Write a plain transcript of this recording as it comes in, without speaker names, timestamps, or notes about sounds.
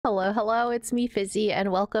Hello, hello, it's me, Fizzy,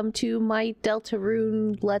 and welcome to my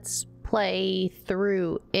Deltarune Let's Play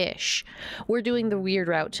Through-ish. We're doing the weird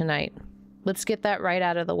route tonight. Let's get that right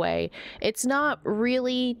out of the way. It's not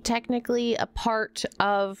really technically a part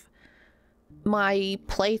of my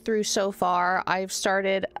playthrough so far. I've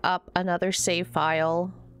started up another save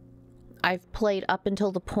file. I've played up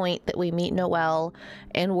until the point that we meet Noelle,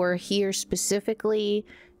 and we're here specifically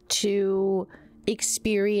to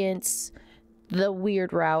experience the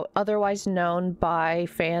weird route, otherwise known by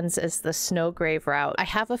fans as the Snowgrave route. I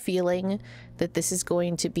have a feeling that this is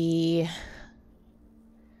going to be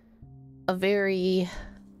a very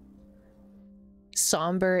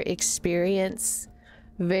somber experience,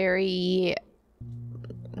 very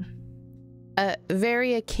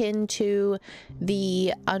akin to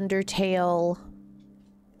the Undertale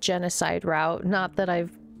genocide route. Not that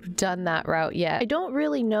I've done that route yet. I don't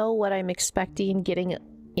really know what I'm expecting getting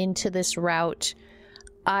into this route.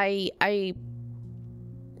 I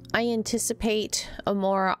anticipate a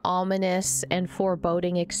more ominous and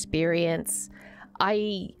foreboding experience.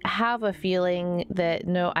 I have a feeling that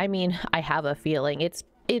I have a feeling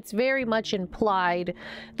it's very much implied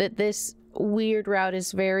that this weird route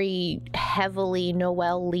is very heavily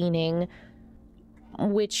Noelle leaning,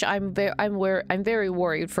 which I'm very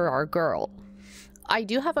worried for our girl. I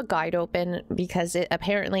do have a guide open because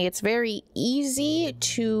apparently it's very easy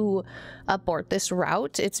to abort this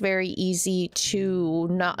route. It's very easy to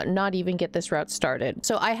not even get this route started.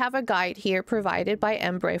 So I have a guide here provided by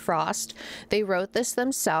Frost. They wrote this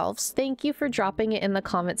themselves. Thank you for dropping it in the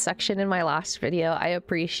comment section in my last video. I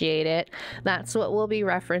appreciate it. That's what we'll be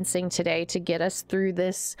referencing today to get us through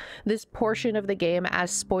this portion of the game as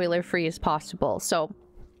spoiler free as possible. So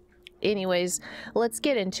anyways, let's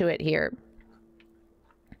get into it here.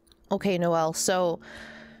 Okay, Noelle, so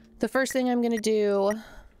the first thing I'm gonna do,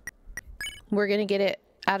 we're gonna get it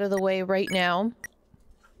out of the way right now.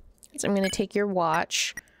 So I'm gonna take your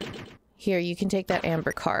watch. Here, you can take that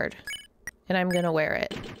amber card. And I'm gonna wear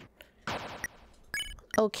it.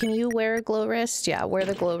 Oh, can you wear a glow wrist? Yeah, wear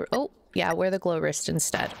the glow... Oh, yeah, wear the glow wrist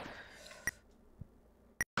instead.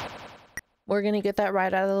 We're gonna get that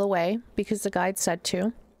right out of the way, because the guide said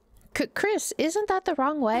to. Chris, isn't that the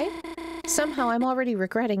wrong way? Somehow I'm already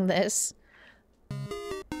regretting this.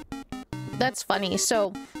 That's funny.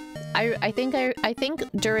 So I think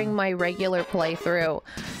during my regular playthrough,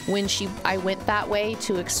 when I went that way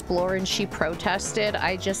to explore and she protested,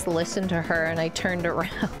 I just listened to her and I turned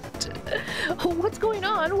around. What's going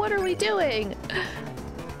on? What are we doing?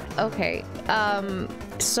 Okay,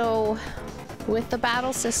 so with the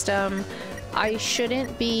battle system, I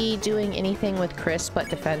shouldn't be doing anything with Chris but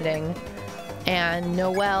defending. And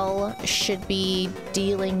Noelle should be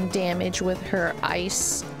dealing damage with her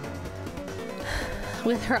ice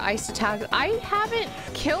attack. I haven't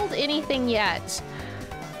killed anything yet.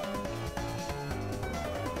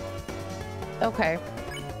 Okay.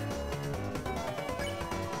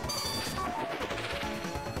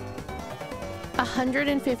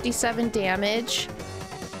 $157 damage.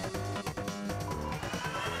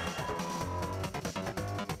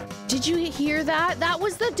 Did you hear that? That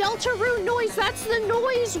was the Deltarune noise. That's the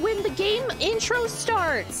noise when the game intro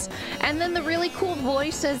starts. And then the really cool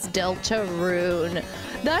voice says Deltarune.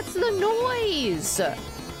 That's the noise.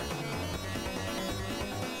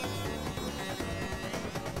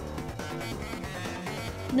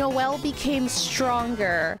 Noelle became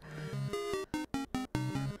stronger.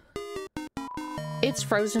 It's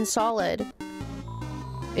frozen solid.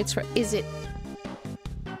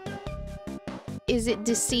 Is it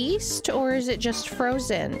deceased or is it just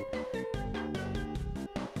frozen?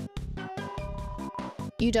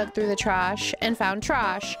 You dug through the trash and found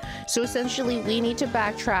trash. So essentially we need to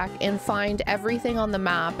backtrack and find everything on the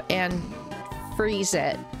map and freeze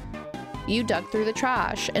it. You dug through the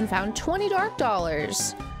trash and found 20 dark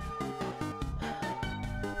dollars.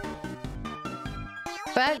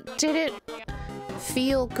 That didn't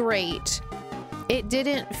feel great. It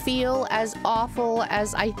didn't feel as awful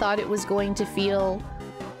as I thought it was going to feel,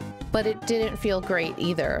 but it didn't feel great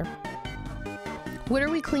either. What are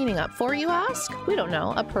we cleaning up for, you ask? We don't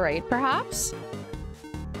know. A parade, perhaps?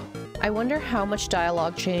 I wonder how much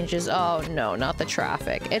dialogue changes. Oh, no, not the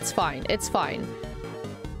traffic. It's fine. It's fine.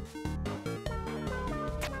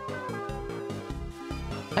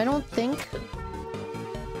 I don't think...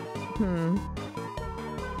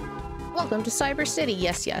 Welcome to Cyber City.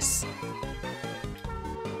 Yes, yes.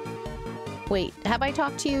 Wait, have I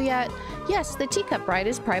talked to you yet? Yes, the teacup ride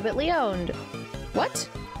is privately owned. What?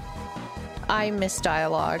 I missed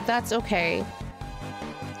dialogue. That's okay.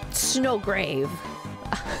 Snowgrave.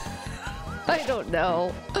 I don't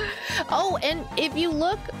know. Oh, and if you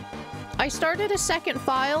look, I started a second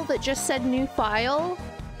file that just said new file,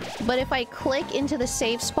 but if I click into the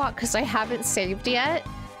save spot because I haven't saved yet,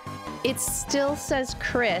 it still says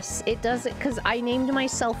Chris. It doesn't, because I named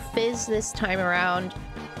myself Fizz this time around,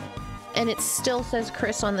 and it still says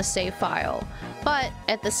Chris on the save file. But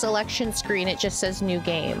at the selection screen, it just says new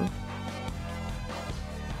game.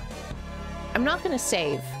 I'm not gonna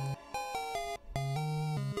save.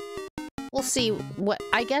 We'll see what,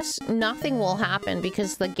 I guess nothing will happen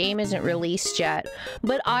because the game isn't released yet.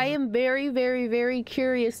 But I am very, very, very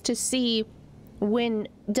curious to see when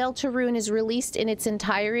Deltarune is released in its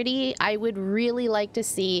entirety. I would really like to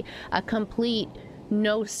see a complete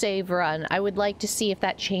no save run. I would like to see if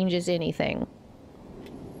that changes anything.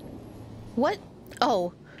 What?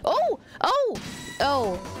 Oh. Oh! Oh!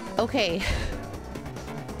 Oh. Okay.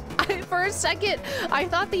 For a second, I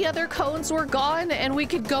thought the other cones were gone and we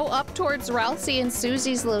could go up towards Ralsei and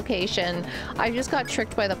Susie's location. I just got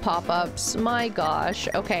tricked by the pop-ups. My gosh.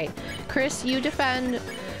 Okay. Chris, you defend.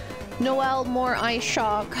 Noelle, more ice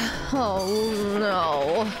shock. Oh,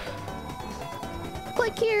 no.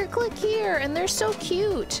 Click here, and they're so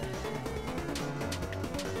cute.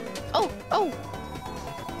 Oh, oh.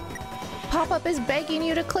 Pop-up is begging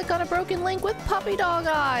you to click on a broken link with puppy dog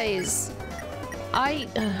eyes.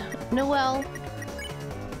 Noelle.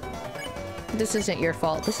 This isn't your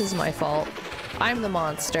fault. This is my fault. I'm the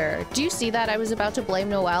monster. Do you see that? I was about to blame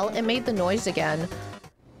Noelle. It made the noise again.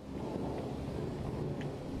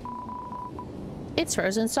 It's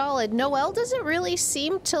frozen solid. Noelle doesn't really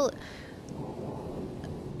seem to...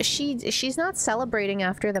 She's not celebrating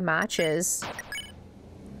after the matches.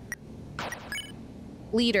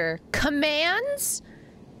 Leader. Commands?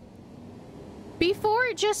 Before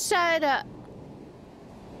it just said...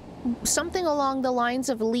 something along the lines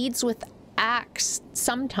of leads with axe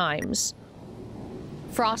sometimes.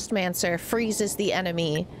 Frostmancer freezes the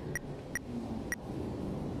enemy.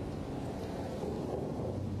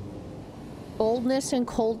 Boldness and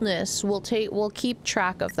coldness, we'll keep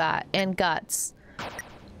track of that. And guts.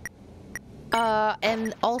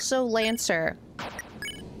 And also Lancer.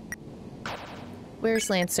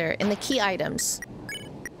 Where's Lancer? In the key items.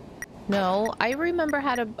 No, I remember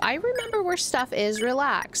where stuff is.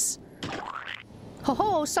 Relax. Ho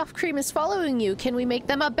ho, soft cream is following you. Can we make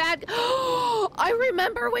them a bad... I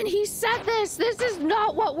remember when he said this. This is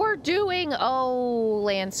not what we're doing. Oh,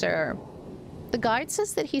 Lancer. The guide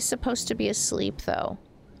says that he's supposed to be asleep, though.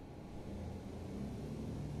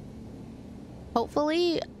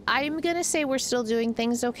 Hopefully, I'm gonna say we're still doing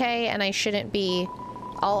things okay, and I shouldn't be...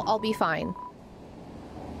 I'll be fine.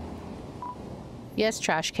 Yes,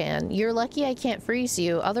 trash can. You're lucky I can't freeze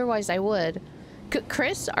you, otherwise I would.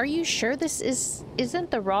 Chris, are you sure this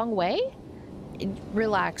isn't the wrong way?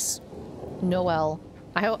 Relax. Noelle.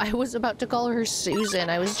 I was about to call her Susan.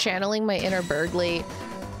 I was channeling my inner Berdley.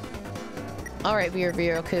 Alright,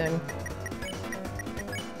 Vero-Kun.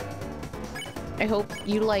 I hope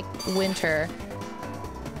you like winter.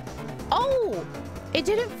 Oh! It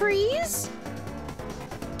didn't freeze?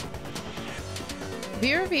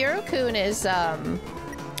 Vero-Kun is,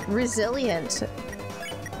 resilient.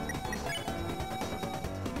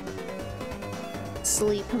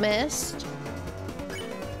 Sleep mist.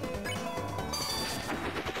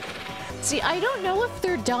 See, I don't know if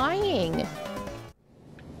they're dying.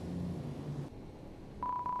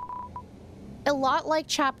 A lot like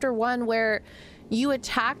Chapter 1, where you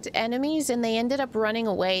attacked enemies and they ended up running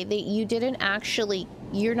away.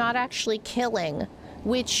 You're not actually killing,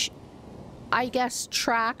 which I guess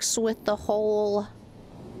tracks with the whole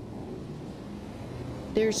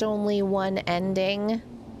there's only one ending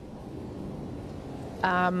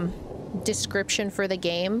description for the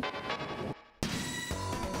game.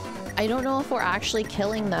 I don't know if we're actually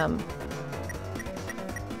killing them.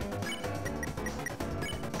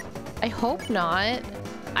 I hope not.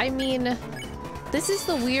 I mean, this is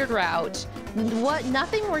the weird route.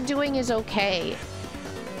 Nothing we're doing is okay,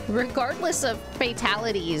 regardless of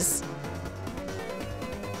fatalities.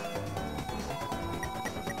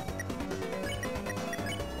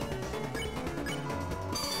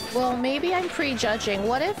 Well, maybe I'm prejudging.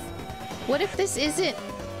 What if this isn't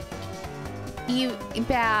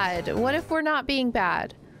bad? What if we're not being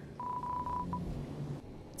bad?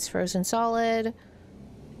 It's frozen solid.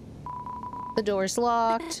 The door's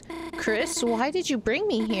locked. Chris, why did you bring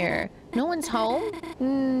me here? No one's home?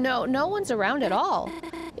 No one's around at all.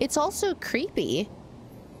 It's also creepy.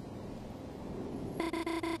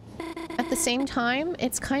 At the same time,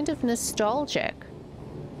 it's kind of nostalgic.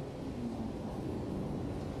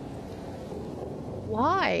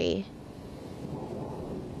 Why?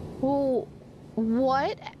 Well,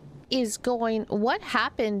 what what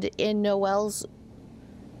happened in Noelle's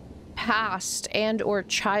past and or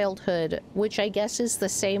childhood, which I guess is the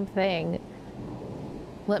same thing.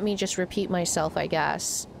 Let me just repeat myself, I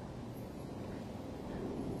guess.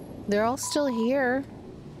 They're all still here.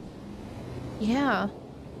 Yeah.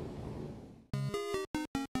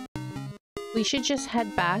 We should just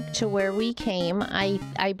head back to where we came.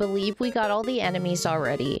 I believe we got all the enemies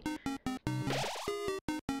already.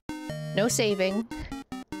 No saving.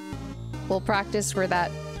 We'll practice for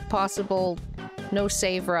that possible no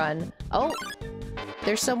save run. Oh!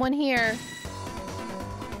 There's someone here.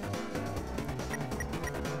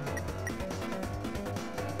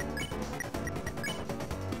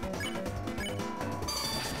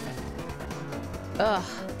 Ugh.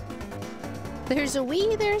 There's a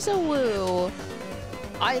wee, there's a woo.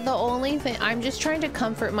 The only thing, I'm just trying to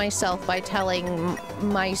comfort myself by telling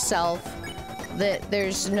myself that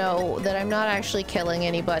that I'm not actually killing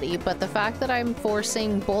anybody, but the fact that I'm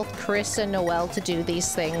forcing both Chris and Noelle to do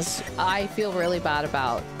these things, I feel really bad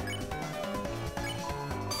about.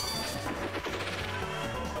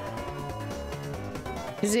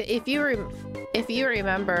 If you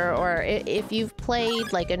remember, or if you've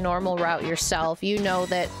played like a normal route yourself, you know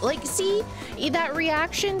that, like, see, that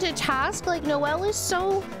reaction to task, like, Noelle is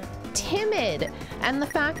so timid, and the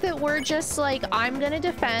fact that we're just like, I'm gonna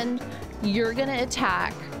defend, you're gonna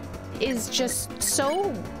attack, is just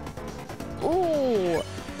so... Ooh.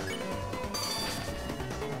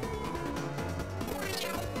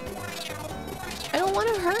 I don't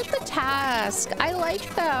want to hurt the task. I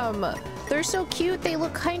like them. They're so cute. They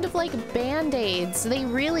look kind of like band-aids. They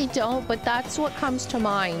really don't, but that's what comes to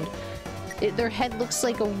mind. Their head looks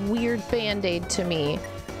like a weird band-aid to me.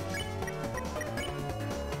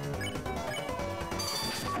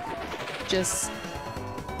 Just...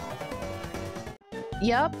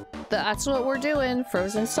 Yep, that's what we're doing.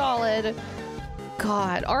 Frozen solid.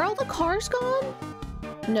 God, are all the cars gone?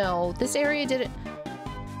 No, this area didn't...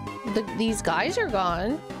 These guys are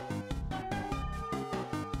gone.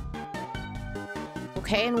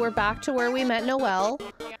 Okay, and we're back to where we met Noelle.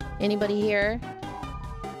 Anybody here?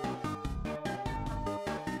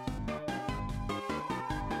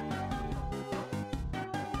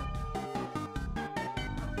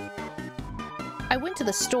 I went to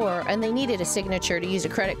the store and they needed a signature to use a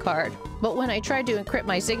credit card, but when I tried to encrypt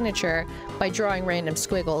my signature by drawing random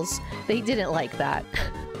squiggles, they didn't like that.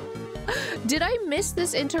 Did I miss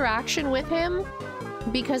this interaction with him?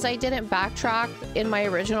 Because I didn't backtrack in my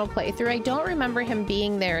original playthrough. I don't remember him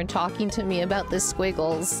being there and talking to me about the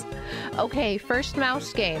squiggles. Okay, first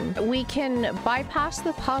mouse game. We can bypass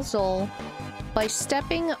the puzzle by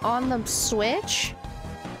stepping on the switch.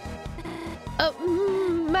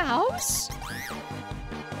 Mouse?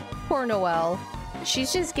 Poor Noelle.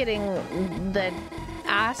 She's just getting the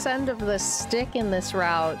ass end of the stick in this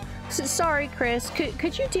route. So, sorry, Chris.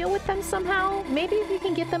 Could you deal with them somehow? Maybe if you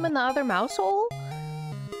can get them in the other mouse hole?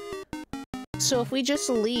 So if we just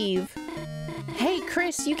leave... Hey,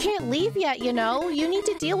 Chris, you can't leave yet, you know? You need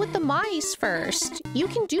to deal with the mice first. You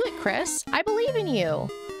can do it, Chris. I believe in you.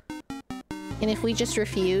 And if we just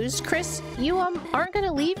refuse... Chris, you aren't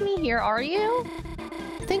gonna leave me here, are you?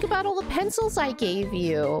 Think about all the pencils I gave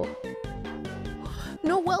you.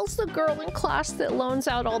 Noelle's the girl in class that loans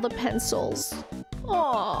out all the pencils.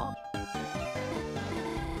 Aww.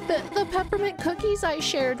 The peppermint cookies I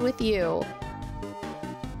shared with you.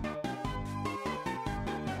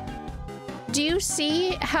 Do you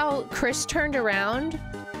see how Chris turned around?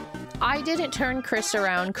 I didn't turn Chris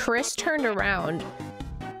around. Chris turned around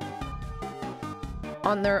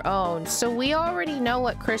on their own. So we already know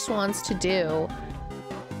what Chris wants to do.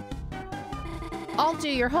 I'll do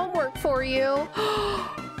your homework for you.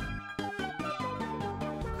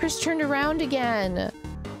 Chris turned around again.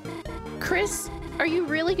 Chris, are you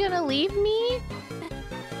really gonna leave me?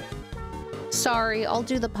 Sorry, I'll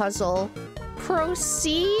do the puzzle.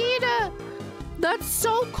 Proceed? That's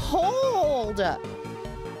so cold!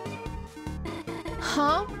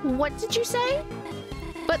 Huh? What did you say?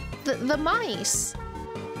 But the mice...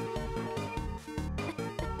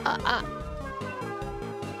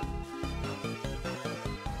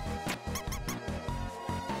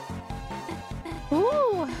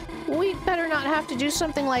 Ooh, we better not have to do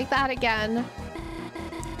something like that again.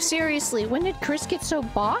 Seriously, when did Chris get so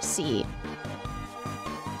bossy?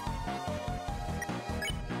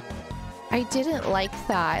 I didn't like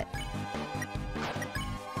that.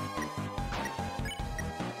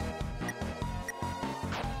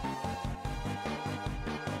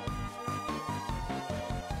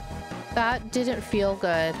 That didn't feel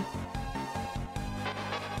good.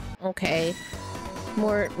 Okay.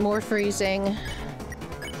 More freezing.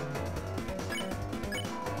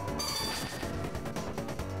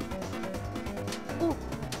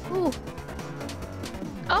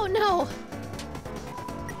 Oh no!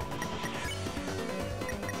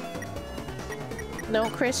 No,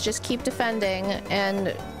 Chris, just keep defending,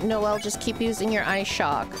 and Noelle, just keep using your ice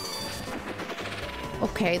shock.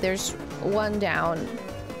 Okay, there's one down.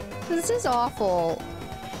 This is awful.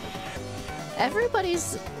 Everybody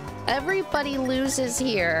loses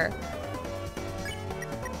here.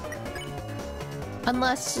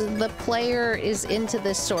 Unless the player is into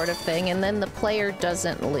this sort of thing, and then the player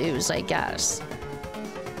doesn't lose, I guess.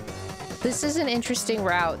 This is an interesting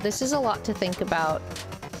route. This is a lot to think about.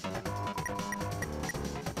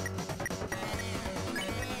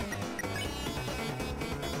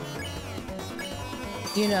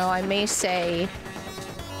 You know, I may say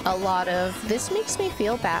a lot of, this makes me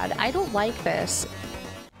feel bad. I don't like this.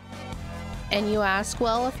 And you ask,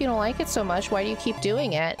 well, if you don't like it so much, why do you keep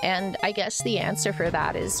doing it? And I guess the answer for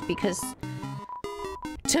that is because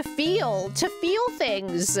to feel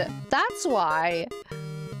things. That's why.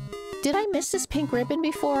 Did I miss this pink ribbon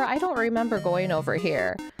before? I don't remember going over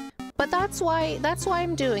here. But that's why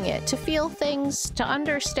I'm doing it. To feel things, to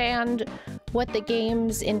understand what the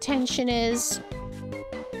game's intention is.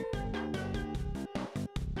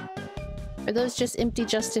 Are those just empty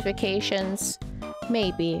justifications?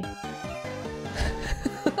 Maybe.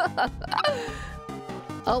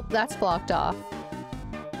 Oh, that's blocked off.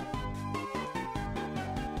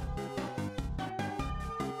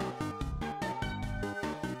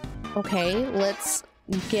 Okay, let's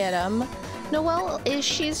get him. Noelle is,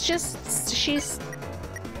 she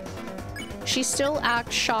still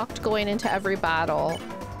acts shocked going into every battle.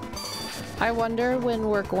 I wonder when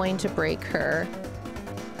we're going to break her.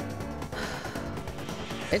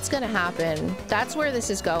 It's gonna happen. That's where this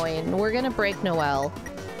is going. We're gonna break Noelle.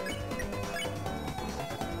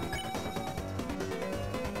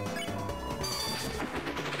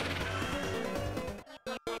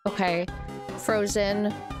 Okay.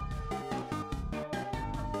 Frozen.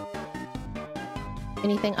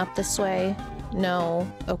 Anything up this way? No.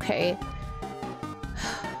 Okay.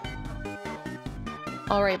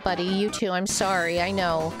 Alright, buddy. You too. I'm sorry. I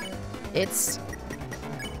know. It's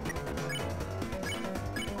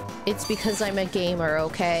because I'm a gamer,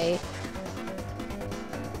 okay?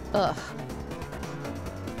 Ugh.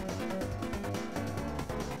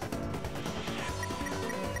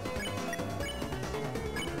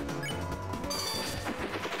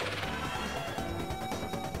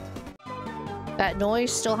 That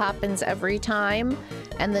noise still happens every time,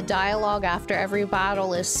 and the dialogue after every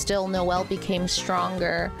battle is still Noelle became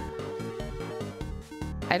stronger.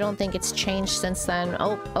 I don't think it's changed since then.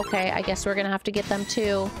 Oh, okay, I guess we're gonna have to get them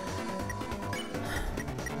too.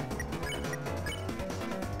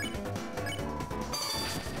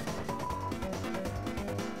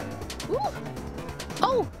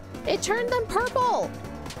 It turned them purple!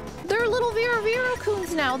 They're little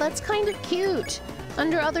Vero-Coons now. That's kind of cute.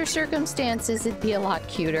 Under other circumstances, it'd be a lot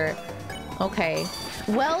cuter. Okay.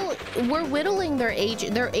 Well, we're whittling their age.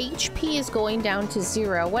 Their HP is going down to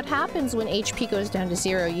 0. What happens when HP goes down to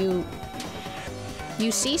 0? You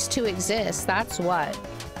cease to exist. That's what.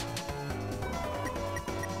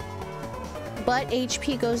 But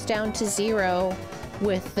HP goes down to 0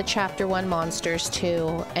 with the Chapter 1 monsters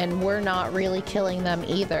too, and we're not really killing them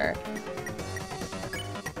either.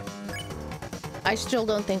 I still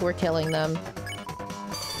don't think we're killing them.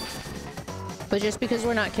 But just because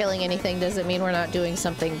we're not killing anything doesn't mean we're not doing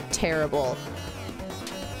something terrible.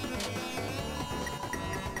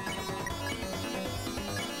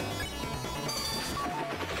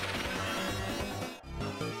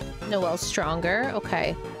 Noelle's stronger.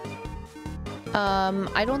 Okay.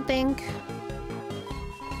 I don't think...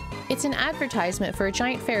 It's an advertisement for a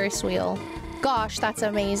giant Ferris wheel. Gosh, that's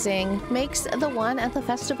amazing. Makes the one at the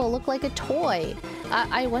festival look like a toy.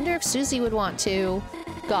 I wonder if Susie would want to.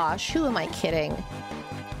 Gosh, who am I kidding?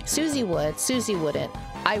 Susie would. Susie wouldn't.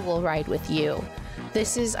 I will ride with you.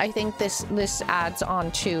 This is, I think this adds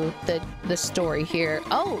on to the story here.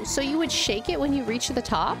 Oh, so you would shake it when you reach the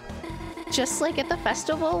top? Just like at the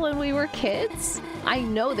festival when we were kids? I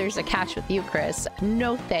know there's a catch with you, Chris.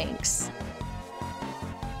 No thanks.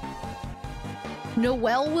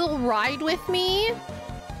 Noelle will ride with me?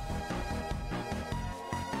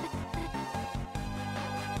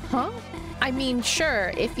 Huh? I mean,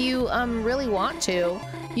 sure, if you really want to,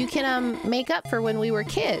 you can make up for when we were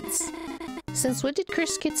kids. Since when did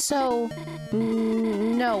Chris get so...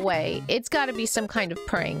 No way. It's gotta be some kind of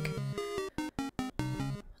prank.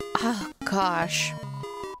 Oh, gosh.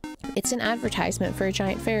 It's an advertisement for a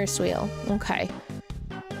giant Ferris wheel. Okay.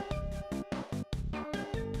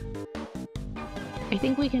 I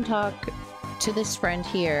think we can talk to this friend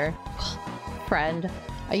here. Friend.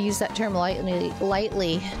 I use that term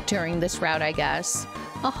lightly during this route, I guess.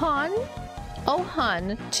 A hun? Oh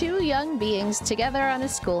hun, two young beings together on a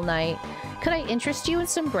school night. Could I interest you in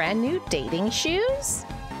some brand new dating shoes?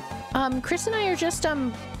 Chris and I are just,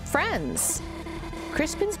 friends.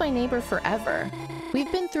 Crispin's my neighbor forever.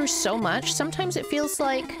 We've been through so much, sometimes it feels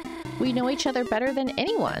like we know each other better than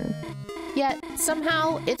anyone. Yet,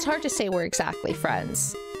 somehow, it's hard to say we're exactly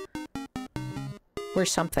friends. We're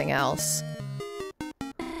something else.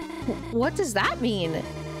 What does that mean?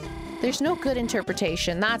 There's no good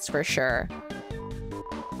interpretation, that's for sure.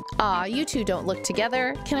 Aw, you two don't look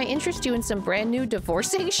together. Can I interest you in some brand new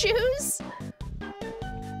divorcing shoes?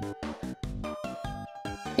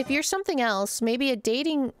 If you're something else, maybe a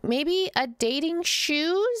dating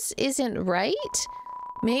shoes isn't right?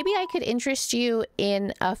 Maybe I could interest you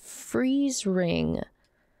in a freeze ring.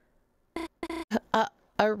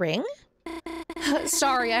 A ring?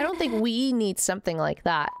 Sorry, I don't think we need something like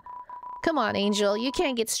that. Come on, Angel. You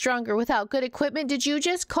can't get stronger without good equipment. Did you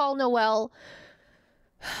just call Noelle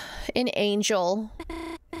an angel?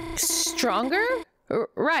 Stronger?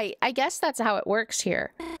 Right. I guess that's how it works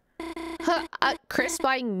here. Chris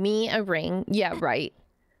buying me a ring? Yeah, right.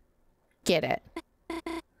 Get it.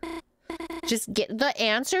 Just get... The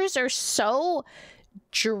answers are so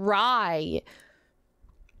dry.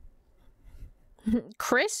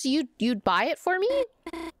 Chris, you'd buy it for me?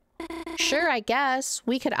 Sure, I guess.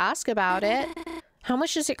 We could ask about it. How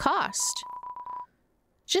much does it cost?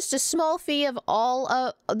 Just a small fee of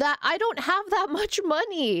all that. I don't have that much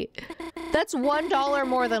money. That's $1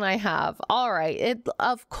 more than I have. All right.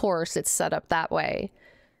 Of course it's set up that way.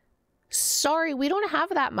 Sorry, we don't have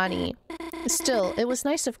that money. Still, it was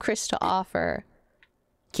nice of Chris to offer.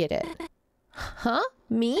 Get it? Huh?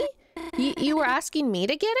 Me? You were asking me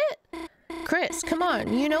to get it? Chris, come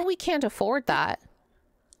on. You know we can't afford that.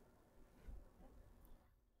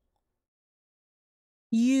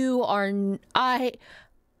 You are not.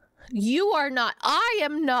 I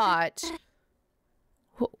am not.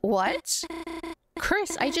 What?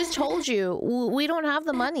 Chris, I just told you. We don't have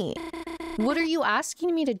the money. What are you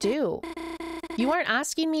asking me to do? You aren't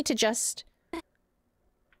asking me to just...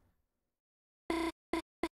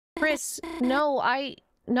 Chris, no,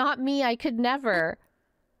 not me. I could never.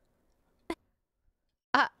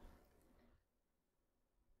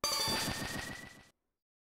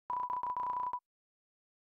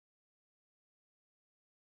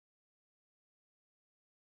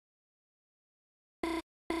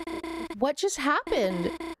 What just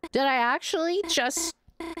happened? Did I actually just...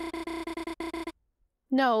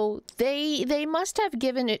 No, they must have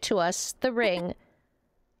given it to us, the ring.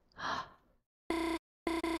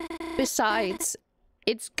 Besides,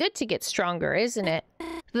 it's good to get stronger, isn't it?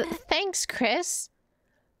 Thanks, Chris.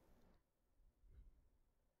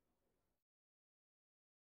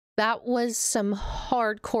 That was some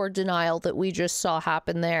hardcore denial that we just saw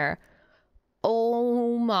happen there.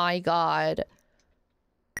 Oh my god.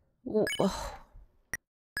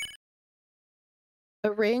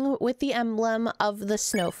 A ring with the emblem of the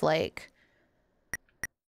snowflake.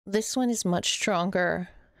 This one is much stronger.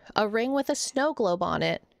 A ring with a snow globe on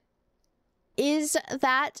it. Is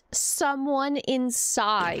that someone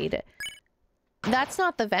inside? That's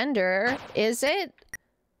not the vendor, is it?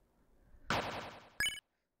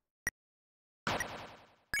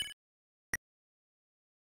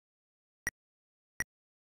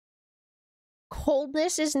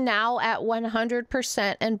 Coldness is now at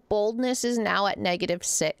 100% and boldness is now at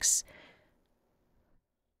 -6.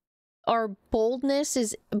 Our boldness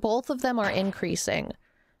is... Both of them are increasing.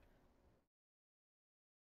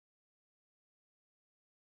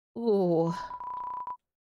 Ooh.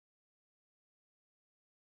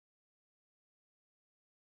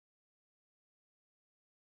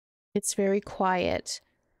 It's very quiet.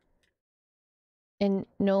 And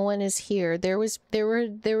no one is here. There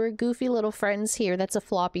were goofy little friends here. That's a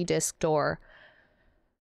floppy disk door.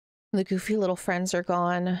 The goofy little friends are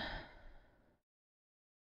gone.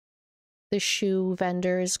 The shoe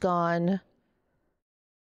vendor is gone.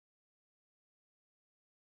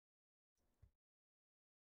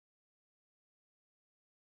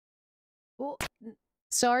 Well,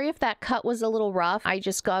 sorry if that cut was a little rough. I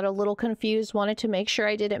just got a little confused, wanted to make sure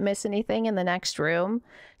I didn't miss anything in the next room.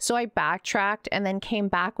 So I backtracked and then came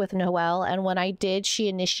back with Noelle, and when I did, she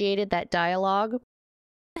initiated that dialogue.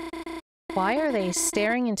 Why are they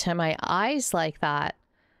staring into my eyes like that?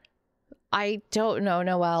 I don't know,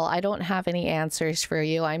 Noelle. I don't have any answers for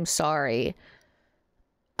you. I'm sorry.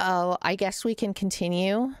 Oh, I guess we can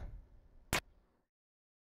continue.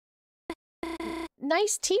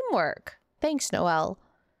 Nice teamwork. Thanks, Noelle.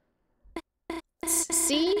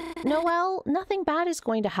 See, Noelle, nothing bad is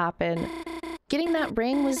going to happen. Getting that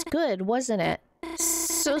ring was good, wasn't it?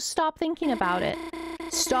 So stop thinking about it.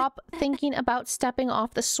 Stop thinking about stepping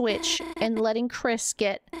off the switch and letting Chris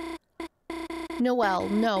get... Noelle,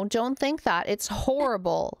 no, don't think that. It's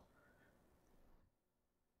horrible.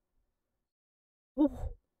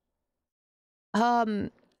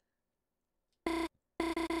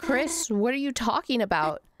 Chris, what are you talking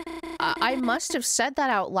about? I must have said that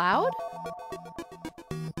out loud?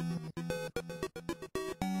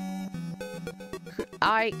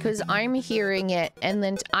 Because I'm hearing it, and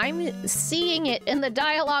then I'm seeing it in the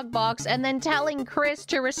dialogue box, and then telling Chris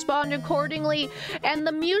to respond accordingly, and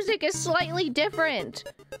the music is slightly different.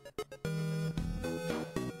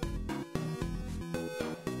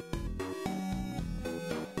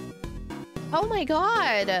 Oh my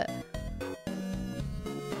god!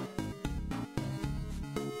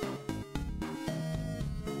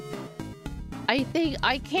 I think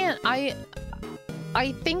I can't,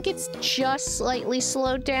 I think it's just slightly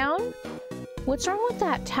slowed down. What's wrong with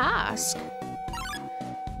that task?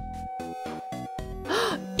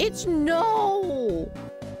 It's no!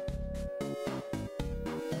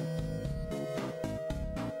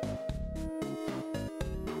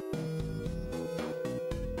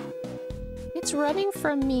 It's running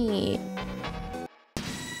from me.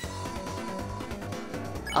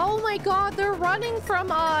 Oh my god, they're running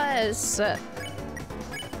from us!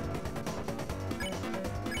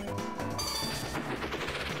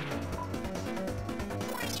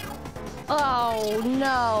 Oh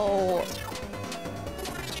no!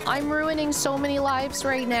 I'm ruining so many lives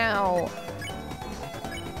right now.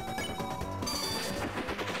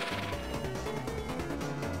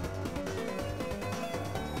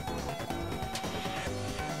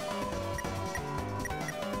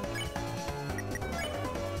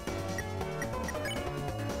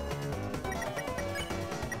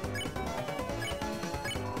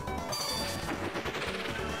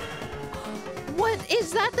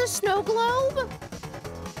 Is that the snow globe?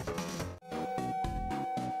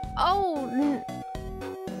 Oh.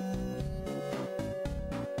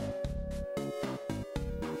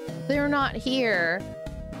 They're not here.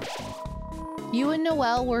 You and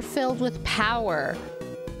Noelle were filled with power.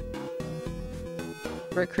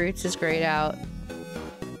 Recruits is grayed out.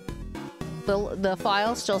 The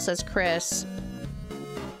file still says Chris.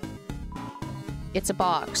 It's a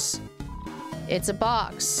box. It's a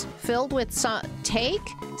box filled with some... Take?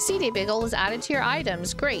 CD Biggle is added to your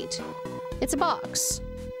items. Great. It's a box.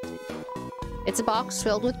 It's a box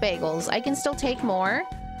filled with bagels. I can still take more.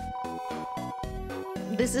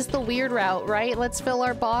 This is the weird route, right? Let's fill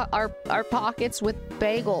our pockets with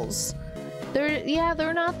bagels.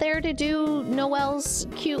 They're not there to do Noelle's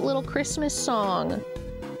cute little Christmas song.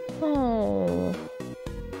 Oh.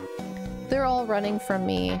 They're all running from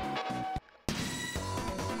me.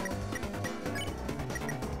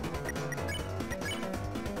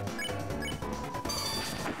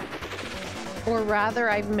 Or rather,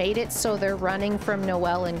 I've made it so they're running from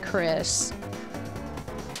Noelle and Chris.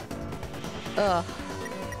 Ugh.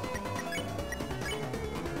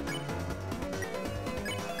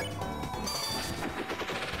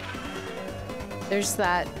 There's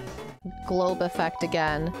that globe effect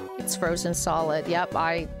again. It's frozen solid. Yep,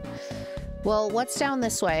 well, what's down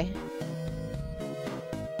this way?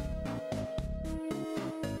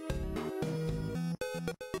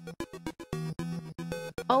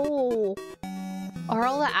 Oh.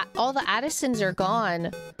 All the Addisons are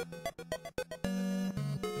gone.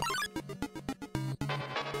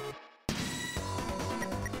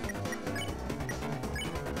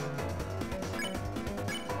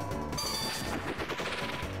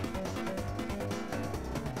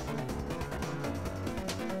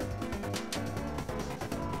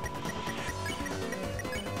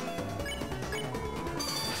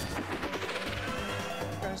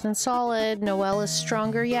 Frozen solid. Noelle is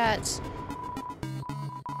stronger yet.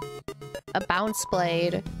 A bounce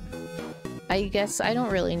blade. I guess I don't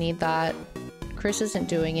really need that. Chris isn't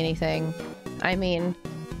doing anything. I mean,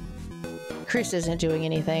 Chris isn't doing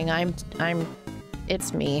anything.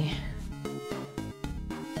 It's me.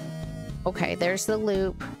 Okay, there's the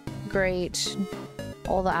loop. Great.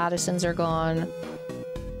 All the Addisons are gone.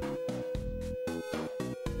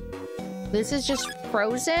 This is just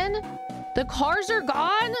frozen? The cars are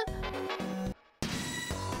gone?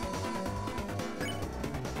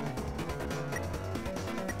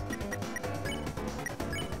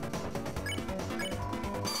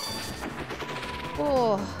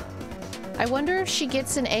 Oh, I wonder if she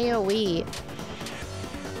gets an AoE.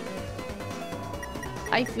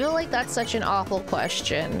 I feel like that's such an awful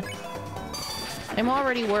question. I'm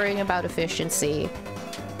already worrying about efficiency.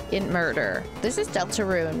 in murder. This is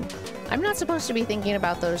Deltarune. I'm not supposed to be thinking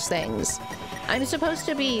about those things. I'm supposed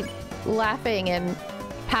to be laughing and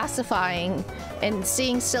pacifying and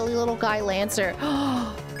seeing silly little guy Lancer.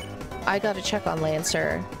 I gotta check on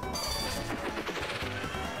Lancer.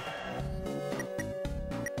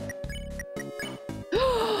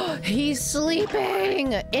 He's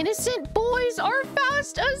sleeping! Innocent boys are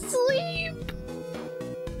fast asleep!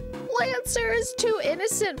 Lancer is too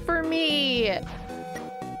innocent for me!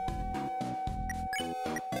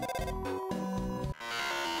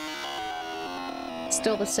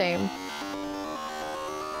 Still the same.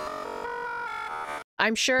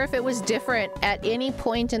 I'm sure if it was different at any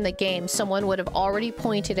point in the game, someone would have already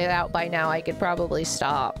pointed it out by now. I could probably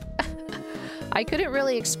stop. I couldn't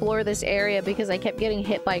really explore this area because I kept getting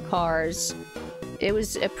hit by cars. It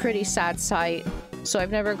was a pretty sad sight, so I've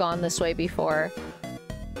never gone this way before.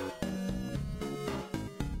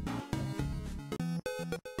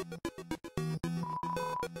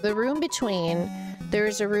 The room between.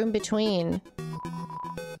 There's a room between.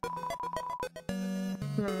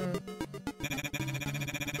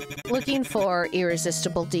 Looking for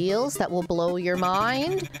irresistible deals that will blow your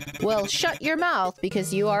mind? Well, shut your mouth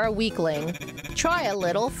because you are a weakling. Try a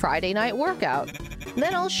little Friday night workout.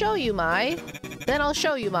 Then I'll show you my...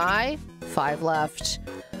 5 left.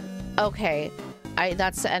 Okay,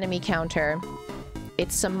 that's the enemy counter.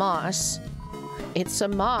 It's some moss. It's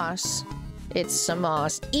some moss. It's some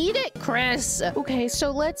moss. Eat it, Chris! Okay,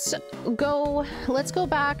 so let's go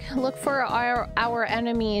back, look for our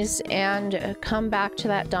enemies, and come back to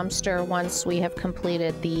that dumpster once we have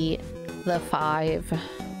completed the 5.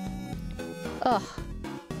 Ugh.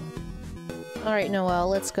 Alright, Noelle,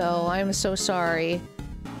 let's go. I'm so sorry.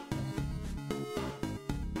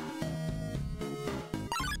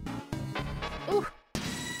 Ooh.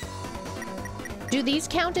 Do these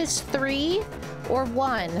count as 3 or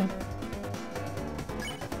 1?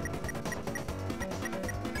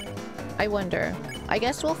 I wonder. I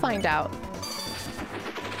guess we'll find out.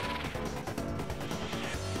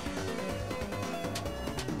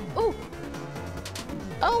 Ooh!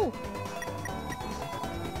 Oh!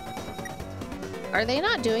 Are they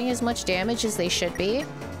not doing as much damage as they should be?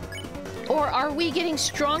 Or are we getting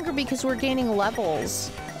stronger because we're gaining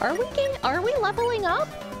levels? Are we leveling up?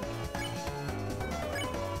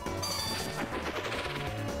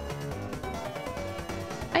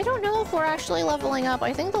 I don't know if we're actually leveling up.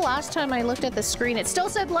 I think the last time I looked at the screen, it still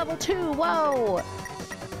said level 2. Whoa!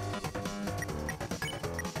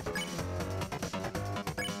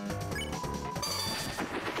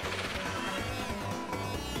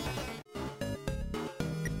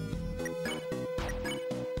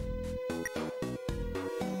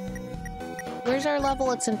 Where's our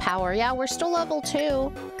level? It's in power. Yeah, we're still level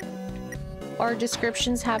 2. Our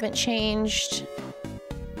descriptions haven't changed.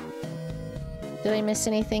 Did I miss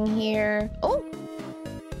anything here? Oh!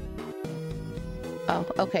 Oh,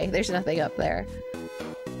 okay. There's nothing up there.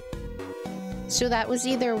 So that was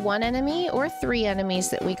either 1 enemy or 3 enemies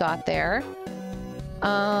that we got there.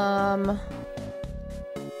 Oh,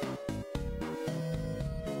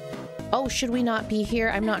 should we not be here?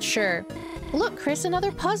 I'm not sure. Look, Chris,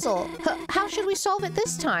 another puzzle. How should we solve it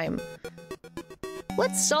this time?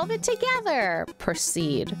 Let's solve it together.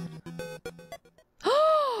 Proceed.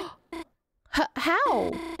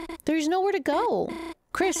 How? There's nowhere to go.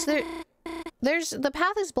 Chris, the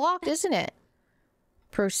path is blocked, isn't it?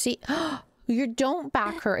 Proceed. You don't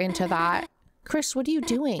back her into that. Chris, what are you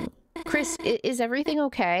doing? Chris, is everything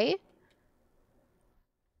okay?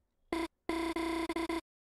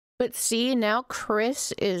 But see, now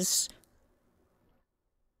Chris is...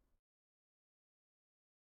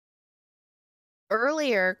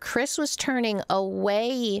 Earlier, Chris was turning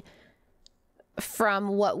away from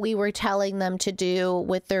what we were telling them to do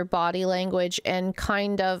with their body language and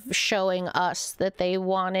kind of showing us that they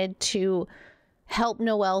wanted to help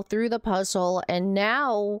Noelle through the puzzle, and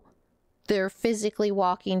now they're physically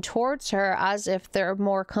walking towards her as if they're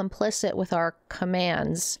more complicit with our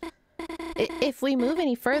commands. If we move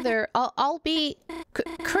any further, I'll be...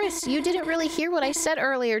 Chris, you didn't really hear what I said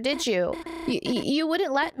earlier, did you? You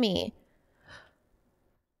wouldn't let me.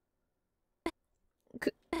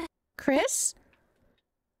 Chris?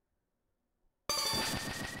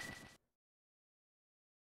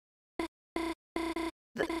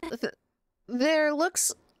 There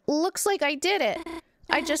looks like I did it.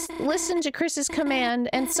 I just listened to Chris's command,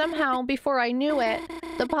 and somehow, before I knew it,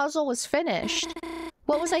 the puzzle was finished.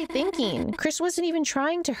 What was I thinking? Chris wasn't even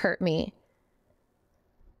trying to hurt me.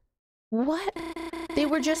 What? They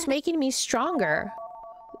were just making me stronger.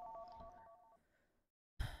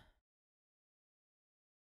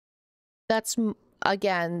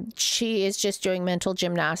 again, she is just doing mental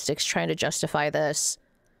gymnastics trying to justify this.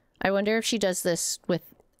 I wonder if she does this with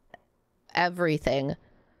everything.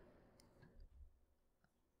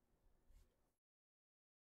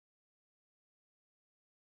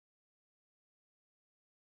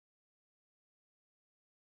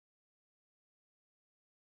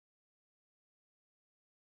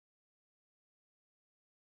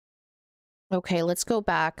 Okay, let's go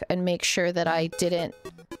back and make sure that I didn't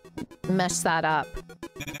mess that up.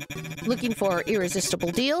 Looking for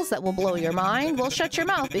irresistible deals that will blow your mind? Well, shut your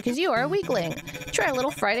mouth because you are a weakling. Try a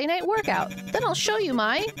little Friday night workout. Then I'll show you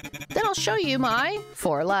my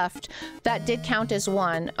 4 left. That did count as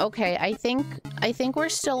 1. Okay, I think we're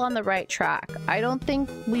still on the right track. I don't think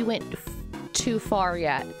we went too far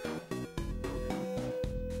yet.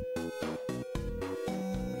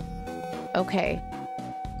 Okay.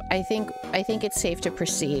 I think it's safe to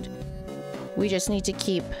proceed. We just need to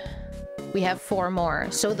keep... We have 4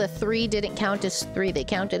 more. So the 3 didn't count as 3. They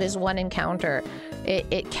counted as 1 encounter.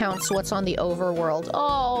 It counts what's on the overworld.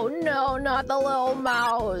 Oh no, not the little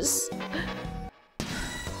mouse.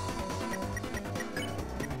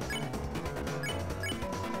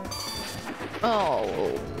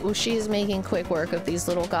 Oh, she's making quick work of these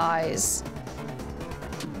little guys.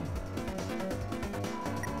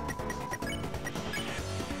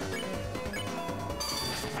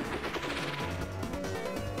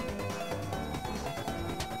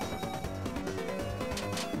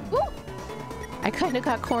 I kind of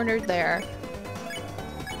got cornered there.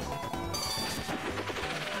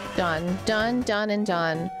 Done, done, done, and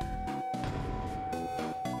done.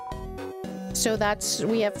 So that's...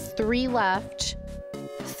 we have 3 left.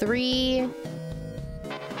 3...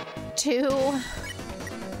 2...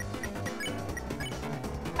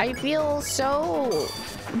 I feel so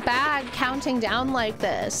bad counting down like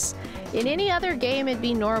this. In any other game, it'd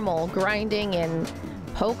be normal. Grinding in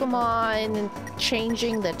Pokemon,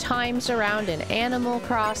 changing the times around in Animal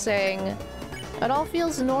Crossing. It all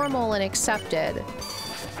feels normal and accepted.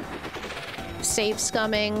 Save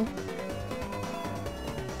scumming.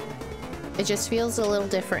 It just feels a little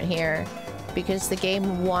different here because the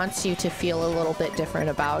game wants you to feel a little bit different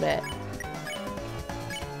about it.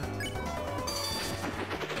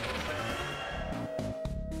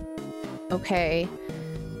 Okay.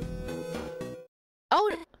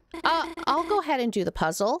 Oh, I'll go ahead and do the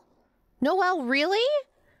puzzle. Noelle, really?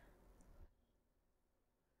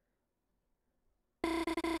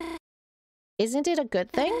 Isn't it a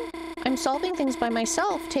good thing? I'm solving things by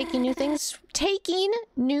myself, taking new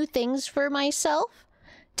things for myself,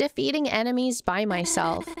 defeating enemies by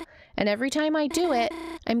myself. And every time I do it,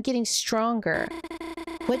 I'm getting stronger.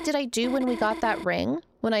 What did I do when we got that ring?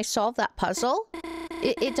 When I solved that puzzle?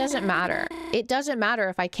 It doesn't matter. It doesn't matter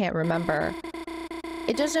if I can't remember.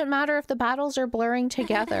 It doesn't matter if the battles are blurring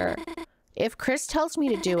together. If Chris tells me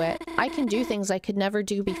to do it, I can do things I could never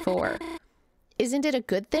do before. Isn't it a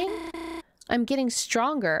good thing? I'm getting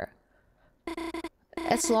stronger.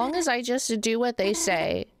 As long as I just do what they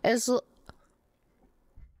say. As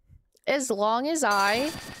long as I...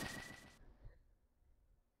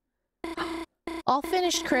 All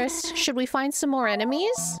finished, Chris. Should we find some more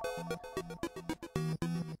enemies?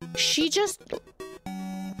 She just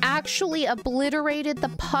actually obliterated the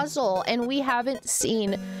puzzle, and we haven't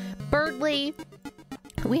seen Berdley.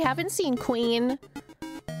 We haven't seen Queen.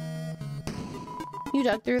 You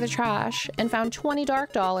dug through the trash and found 20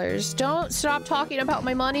 dark dollars. Don't stop talking about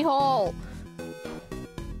my money hole.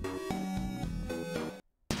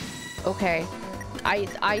 Okay.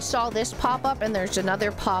 I saw this pop up, and there's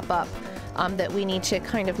another pop up that we need to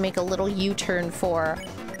kind of make a little U-turn for.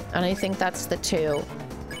 And I think that's the 2.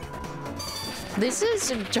 This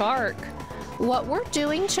is dark. What we're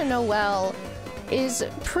doing to Noelle is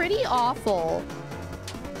pretty awful.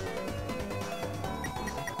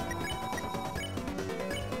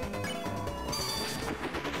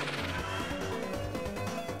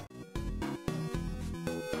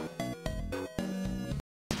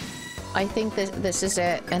 I think this is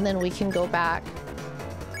it, and then we can go back.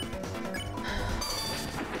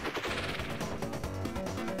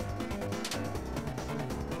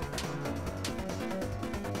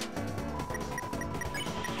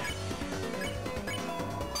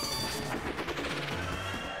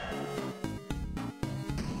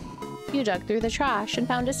 You dug through the trash and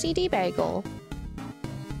found a CD bagel.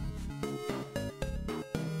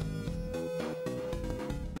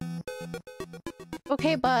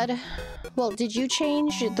 Okay, bud. Well, did you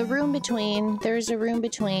change the room between? There's a room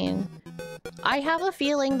between. I have a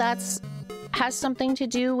feeling has something to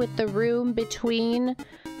do with the room between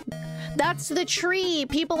That's the tree.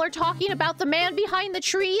 People are talking about the man behind the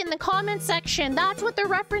tree in the comment section. That's what they're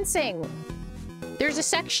referencing. There's a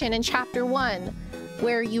section in chapter 1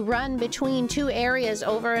 where you run between 2 areas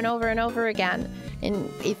over and over and over again.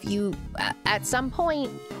 And if you, at some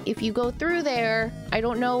point, if you go through there, I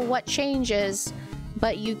don't know what changes,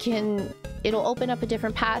 but you can, it'll open up a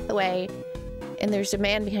different pathway. And there's a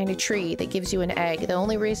man behind a tree that gives you an egg. The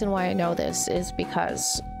only reason why I know this is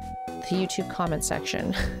because the YouTube comment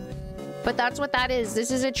section. But that's what that is. This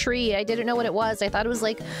is a tree. I didn't know what it was. I thought it was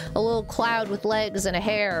like a little cloud with legs and a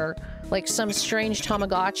hair, like some strange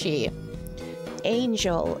Tamagotchi.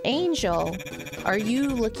 Angel, Angel, are you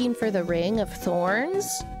looking for the Ring of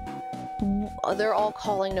Thorns? They're all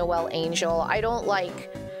calling Noelle Angel. I don't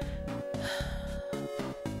like...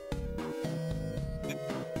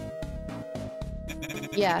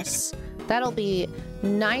 Yes, that'll be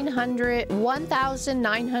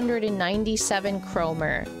 1,997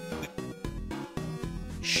 Chromer.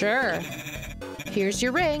 Sure. Here's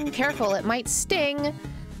your ring. Careful, it might sting.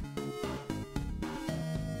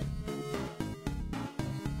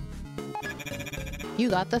 You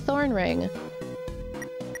got the thorn ring.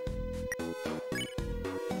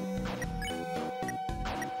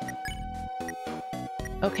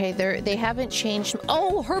 Okay, they haven't changed.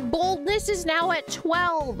 Oh, her boldness is now at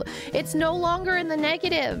 12. It's no longer in the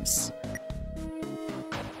negatives.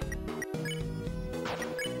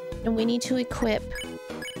 And we need to equip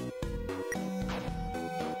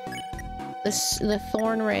the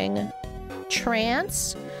thorn ring.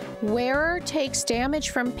 Trance. Wearer takes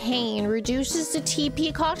damage from pain. Reduces the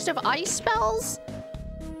TP cost of ice spells?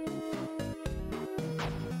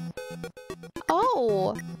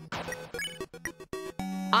 Oh.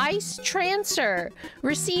 Ice Trancer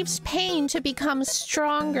receives pain to become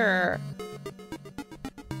stronger.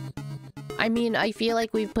 I mean, I feel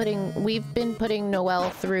like we've been putting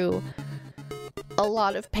Noelle through a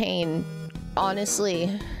lot of pain,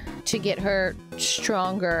 honestly, to get her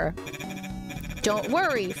stronger. Don't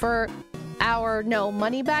worry, for our no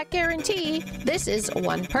money back guarantee, this is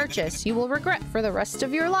one purchase you will regret for the rest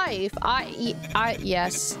of your life.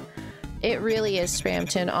 Yes. It really is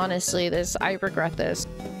Spamton, honestly. I regret this.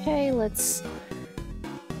 Okay, let's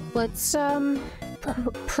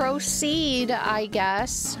proceed, I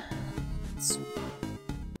guess. It's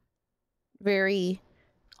very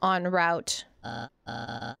en route.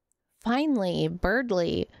 Finally,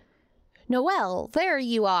 Berdley. Noelle, there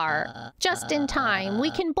you are. Just in time.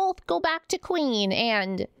 We can both go back to Queen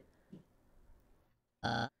and...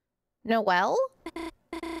 Noelle?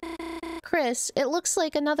 Chris, it looks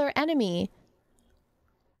like another enemy.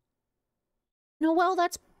 Noelle,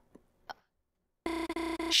 that's...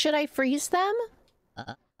 Should I freeze them?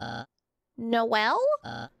 Noelle?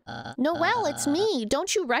 Noelle, it's me.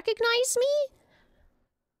 Don't you recognize me?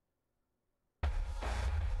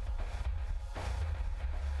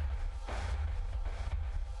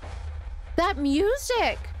 That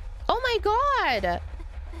music! Oh my god!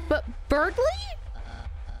 But Berdley?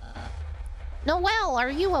 Noelle, are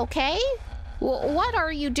you okay? What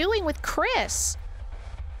are you doing with Chris?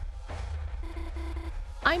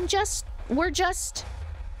 We're just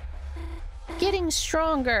getting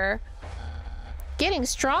stronger. Getting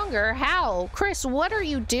stronger? How? Chris, what are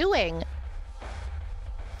you doing?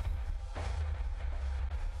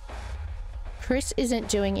 Chris isn't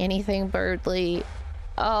doing anything, Berdley.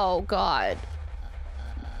 Oh, God.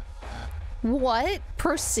 What?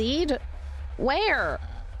 Proceed? Where?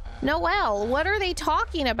 Noelle, what are they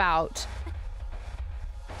talking about?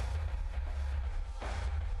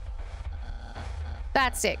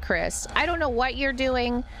 That's it, Chris. I don't know what you're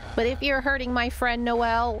doing, but if you're hurting my friend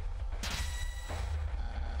Noelle,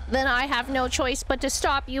 then I have no choice but to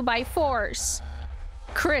stop you by force.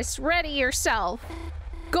 Chris, ready yourself.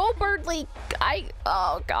 Go, Berdley.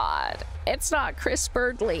 Oh, God. It's not Chris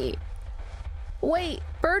Berdley. Wait,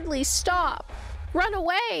 Berdley, stop. Run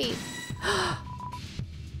away.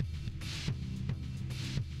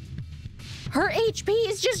 Her HP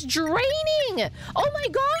is just draining! Oh my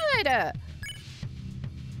god!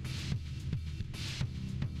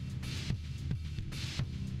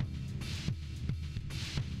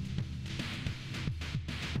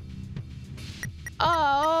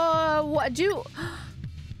 What do...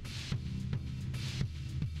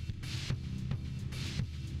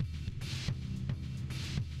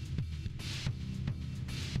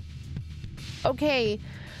 Okay.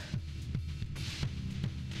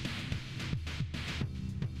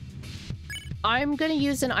 I'm gonna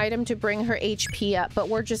use an item to bring her HP up, but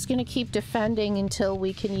we're just gonna keep defending until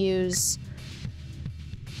we can use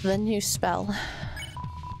the new spell.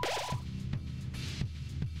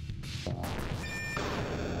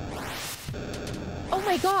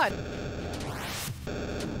 my god!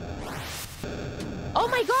 Oh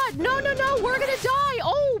my god! No, no, no! We're gonna die!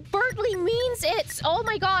 Oh, Berdley means it! Oh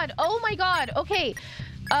my god! Oh my god! Okay.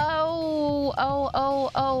 Oh.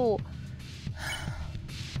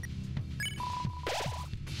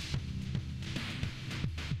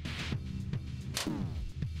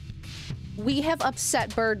 We have upset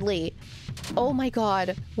Berdley. Oh my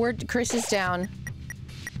god. Chris is down.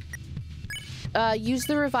 Use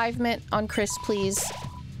the revivement on Chris, please.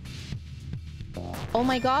 Oh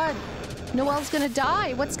my god. Noelle's gonna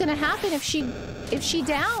die. What's gonna happen if she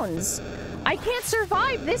downs? I can't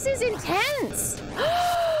survive. This is intense.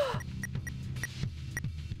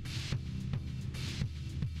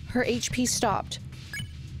 Her HP stopped.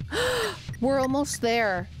 We're almost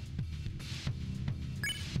there.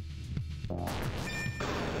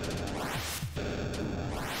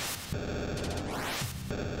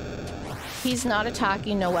 He's not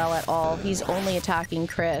attacking Noelle at all. He's only attacking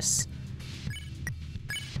Chris.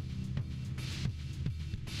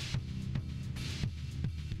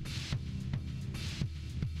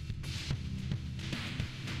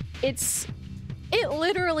 It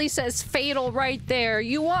literally says fatal right there.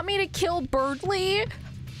 You want me to kill Berdley?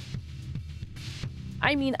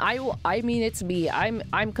 I mean, it's me.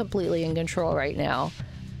 I'm completely in control right now.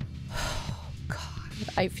 Oh, God.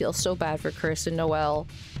 I feel so bad for Chris and Noelle.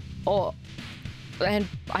 Oh, and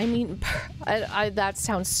I mean, that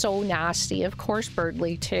sounds so nasty. Of course,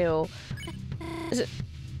 Berdley too. Is it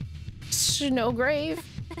Snowgrave?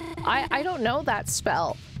 I don't know that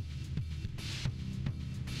spell.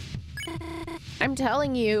 I'm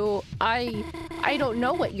telling you, I don't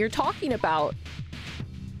know what you're talking about.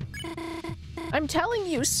 I'm telling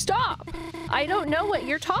you, stop! I don't know what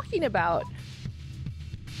you're talking about.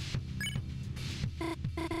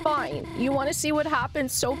 Fine. You want to see what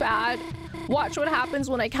happens so bad? Watch what happens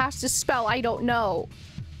when I cast a spell I don't know.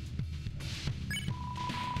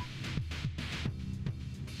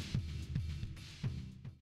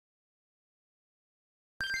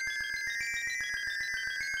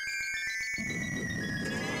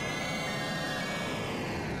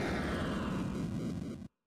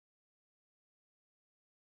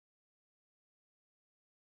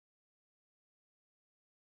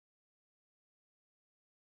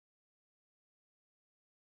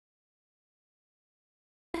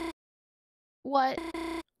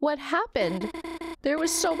 What happened? There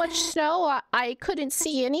was so much snow, I couldn't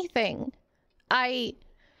see anything. I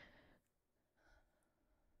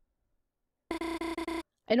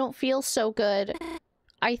don't feel so good.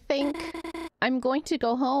 I think I'm going to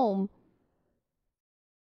go home.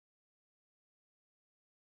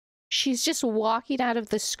 She's just walking out of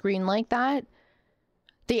the screen like that.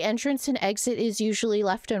 The entrance and exit is usually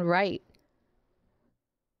left and right.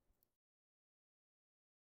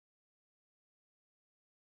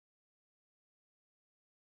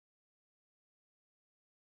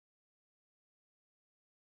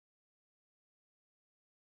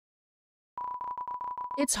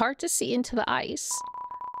 It's hard to see into the ice.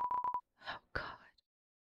 Oh god.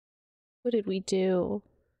 What did we do?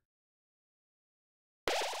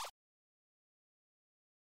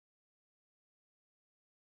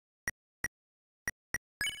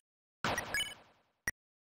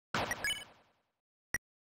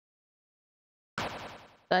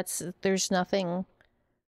 There's nothing.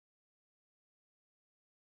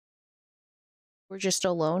 We're just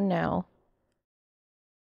alone now.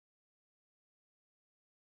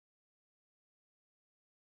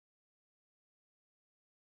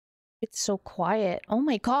 It's so quiet. Oh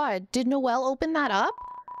my god, did Noelle open that up?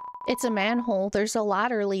 It's a manhole. There's a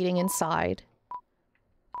ladder leading inside.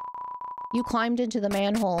 You climbed into the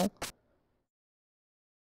manhole.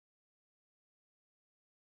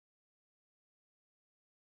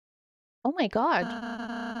 Oh my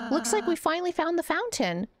god. Looks like we finally found the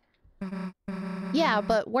fountain. Yeah,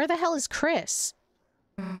 but where the hell is Chris?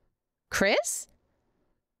 Chris?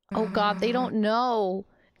 Oh god, they don't know.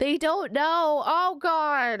 They don't know. Oh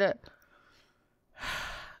god.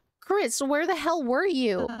 Chris, where the hell were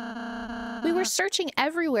you? We were searching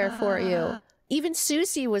everywhere for you. Even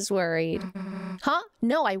Susie was worried. Huh?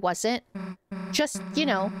 No, I wasn't. Just, you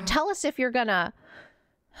know, tell us if you're gonna...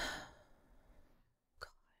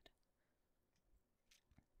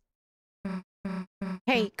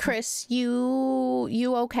 Hey, Chris, you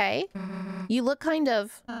okay? You look kind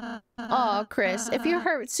of... Aw, Chris, if you're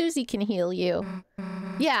hurt, Susie can heal you.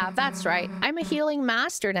 Yeah, that's right. I'm a healing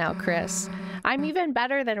master now, Chris. I'm even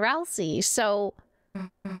better than Ralsei, so...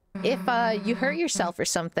 If, you hurt yourself or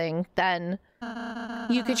something, then...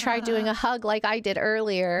 You could try doing a hug like I did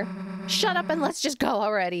earlier. Shut up and let's just go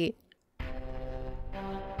already.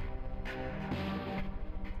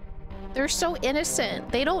 They're so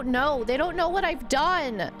innocent. They don't know. They don't know what I've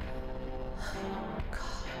done.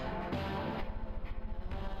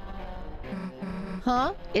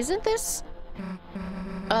 Huh? Isn't this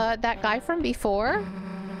that guy from before?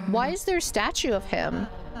 Why is there a statue of him?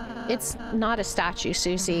 It's not a statue,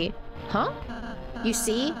 Susie. Huh? You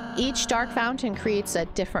see, each dark fountain creates a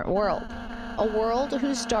different world. A world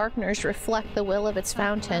whose darkness reflect the will of its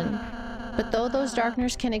fountain. But though those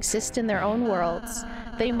darkness can exist in their own worlds,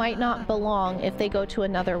 they might not belong if they go to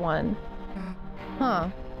another one. Huh.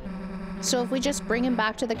 So if we just bring him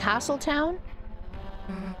back to the castle town?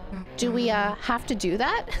 Do we, have to do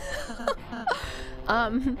that?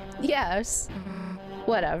 Yes.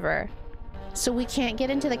 Whatever. So we can't get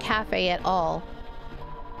into the cafe at all.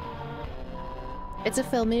 It's a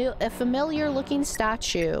familiar-looking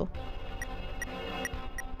statue.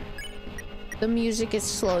 The music is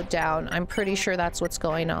slowed down. I'm pretty sure that's what's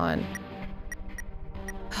going on.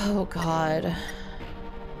 Oh, God.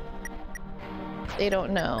 They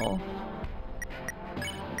don't know.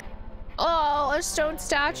 Oh, a stone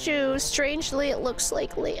statue. Strangely, it looks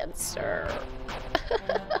like Lancer.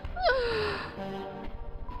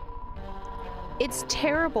 It's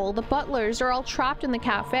terrible. The butlers are all trapped in the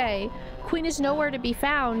cafe. Queen is nowhere to be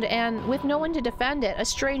found, and with no one to defend it, a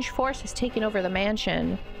strange force has taken over the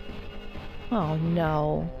mansion. Oh,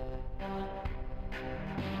 no.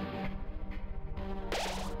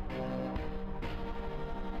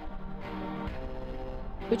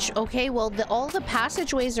 Which, okay, well, all the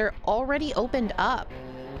passageways are already opened up.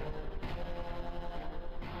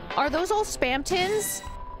 Are those all spam tins?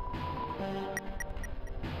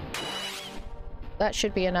 That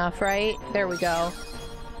should be enough, right? There we go.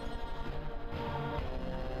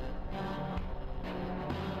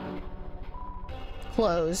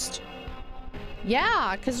 Closed.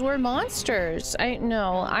 Yeah, because we're monsters. I'm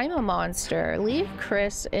a monster. Leave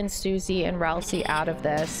Chris and Susie and Rousey out of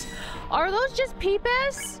this. Are those just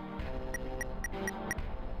peepus?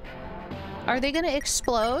 Are they gonna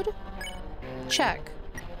explode? Check.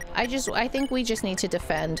 I think we just need to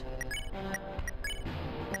defend.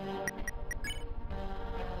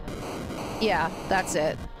 Yeah, that's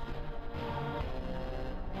it.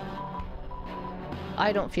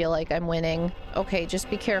 I don't feel like I'm winning. Okay, just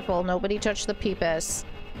be careful. Nobody touch the peepus.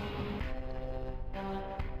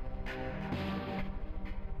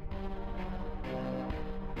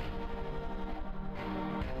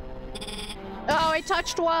 Oh, I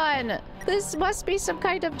touched one! This must be some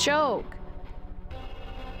kind of joke.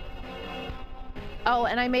 Oh,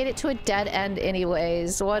 and I made it to a dead end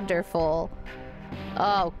anyways. Wonderful.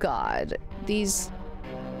 Oh, God. These...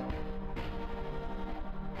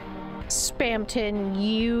 Spamton,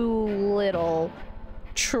 you little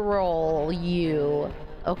troll, you.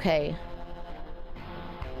 Okay.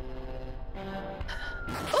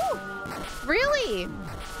 Oh! Really?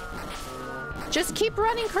 Just keep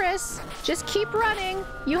running, Chris. Just keep running.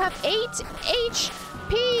 You have 8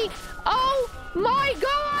 HP. Oh my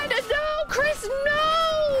God! No, Chris,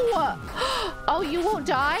 no! Oh, you won't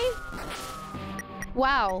die?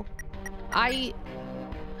 Wow. I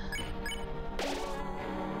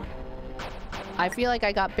feel like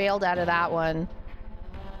I got bailed out of that one.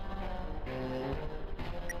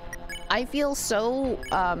 I feel so,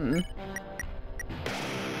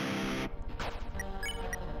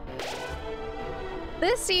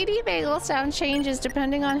 This CD bagel sound changes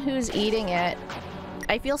depending on who's eating it.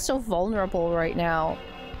 I feel so vulnerable right now.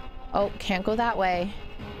 Oh, can't go that way.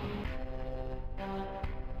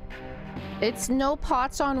 It's no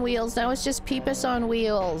pots on wheels. Now it's just peepus on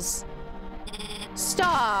wheels.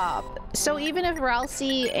 Stop! So even if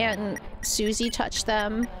Rousey and Susie touch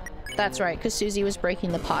them... That's right, because Susie was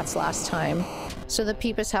breaking the pots last time. So the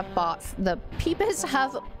peepus have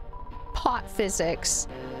pot physics.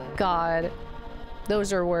 God.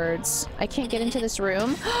 Those are words. I can't get into this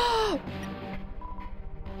room.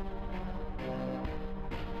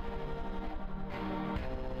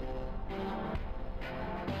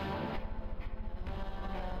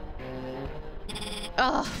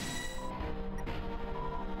 Ugh.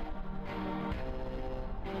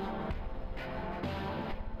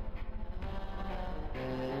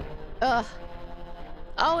 Ugh.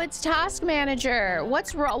 Oh, it's Task Manager.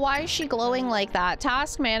 What's wrong? Why is she glowing like that?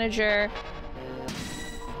 Task Manager.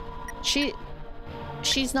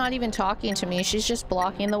 She's not even talking to me. She's just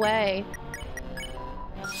blocking the way.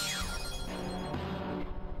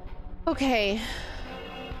 Okay.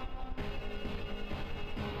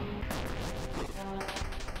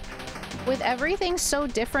 With everything so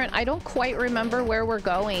different, I don't quite remember where we're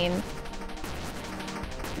going.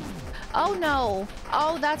 Oh no.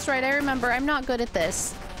 Oh, that's right. I remember. I'm not good at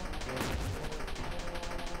this.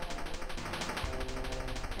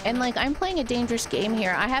 And like, I'm playing a dangerous game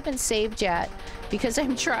here. I haven't saved yet because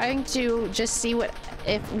I'm trying to just see what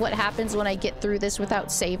happens when I get through this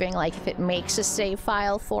without saving, like if it makes a save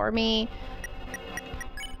file for me.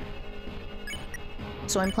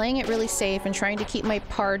 So I'm playing it really safe and trying to keep my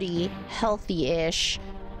party healthy-ish.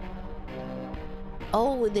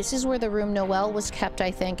 Oh, this is where the room Noelle was kept,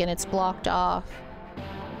 I think, and it's blocked off.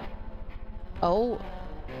 Oh,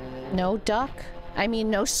 no duck. I mean,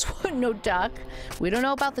 no swan, no duck. We don't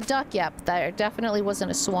know about the duck yet, but there definitely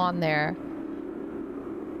wasn't a swan there.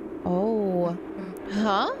 Oh.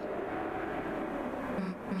 Huh?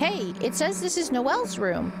 Hey, it says this is Noelle's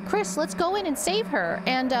room. Chris, let's go in and save her.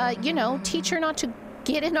 And, you know, teach her not to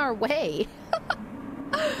get in our way.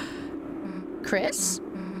 Chris?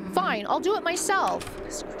 Fine, I'll do it myself.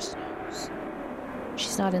 Chris knows.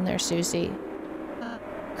 She's not in there, Susie.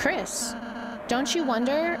 Chris, don't you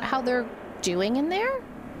wonder how they're doing in there?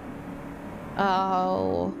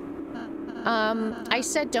 Oh. I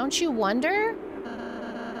said, don't you wonder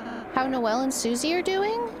how Noelle and Susie are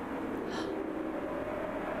doing?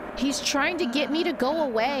 He's trying to get me to go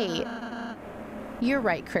away. You're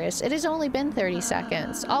right, Chris. It has only been 30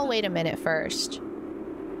 seconds. I'll wait a minute first.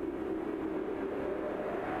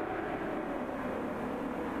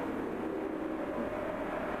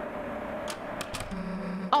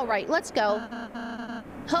 All right, let's go.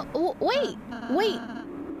 Huh, wait.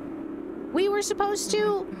 We were supposed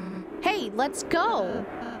to... Hey, let's go.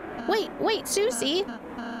 Wait, Susie.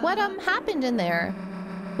 What, happened in there?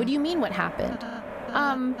 What do you mean, what happened?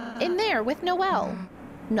 In there with Noelle.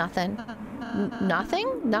 Nothing.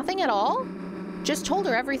 Nothing? Nothing at all? Just told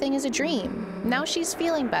her everything is a dream. Now she's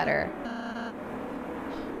feeling better.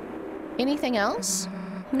 Anything else?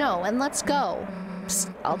 No, and let's go.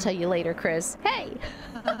 Psst, I'll tell you later, Chris. Hey!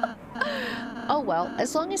 Oh well,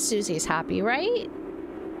 as long as Susie's happy, right?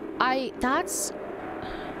 That's...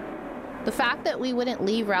 The fact that we wouldn't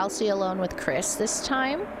leave Rousey alone with Chris this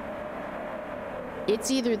time,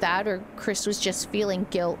 it's either that or Chris was just feeling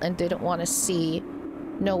guilt and didn't want to see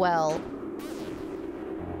Noelle.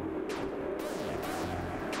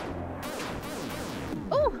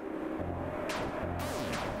 Ooh!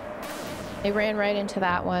 I ran right into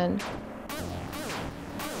that one.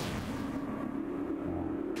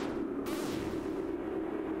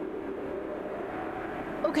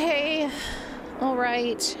 Okay. All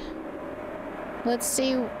right. Let's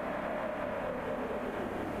see.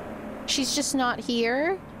 She's just not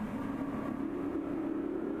here.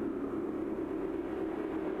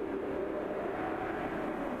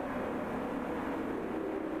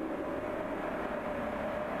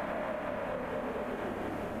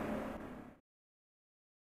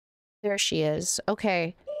 There she is.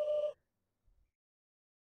 Okay.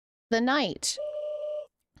 The night.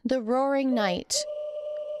 The roaring night.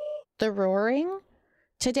 The roaring?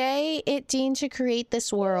 Today, it deigned to create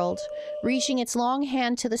this world, reaching its long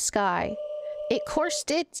hand to the sky. It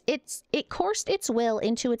coursed its will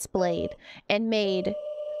into its blade, and made,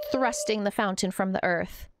 thrusting the fountain from the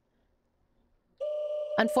earth.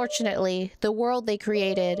 Unfortunately, the world they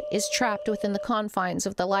created is trapped within the confines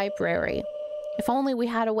of the library. If only we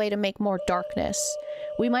had a way to make more darkness,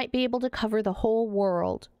 we might be able to cover the whole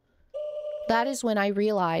world. That is when I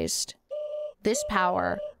realized, this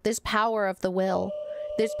power of the will,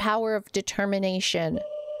 this power of determination.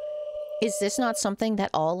 Is this not something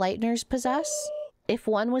that all Lightners possess? If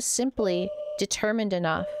one was simply determined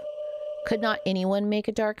enough, could not anyone make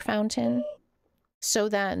a dark fountain? So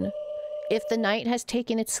then, if the night has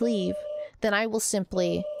taken its leave, then I will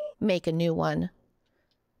simply make a new one.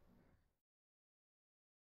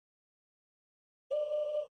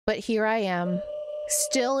 But here I am,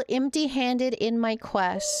 still empty-handed in my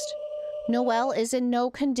quest. Noelle is in no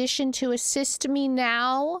condition to assist me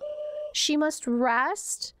now. She must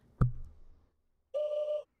rest.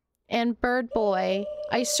 And Bird Boy,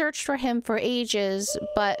 I searched for him for ages,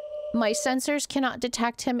 but my sensors cannot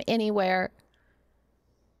detect him anywhere.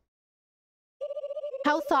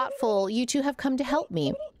 How thoughtful you two have come to help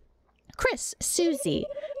me. Chris, Susie,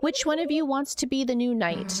 which one of you wants to be the new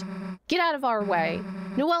knight? Get out of our way.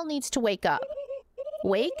 Noelle needs to wake up.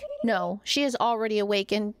 Wake? No, she is already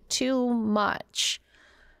awakened too much.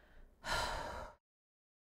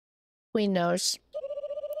 Queen knows.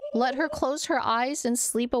 Let her close her eyes and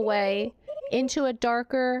sleep away into a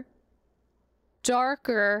darker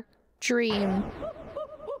dream.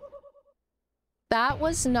 That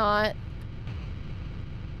was not...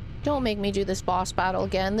 Don't make me do this boss battle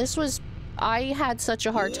again. This was... I had such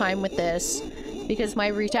a hard time with this because my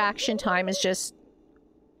reaction time is just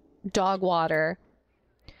dog water.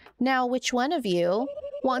 Now, which one of you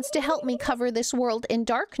wants to help me cover this world in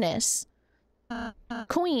darkness?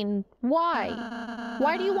 Queen, why?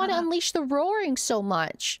 Why do you want to unleash the roaring so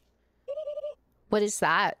much? What is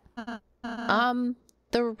that?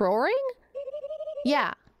 The roaring?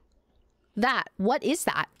 Yeah. That. What is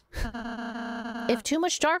that? If too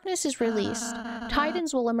much darkness is released,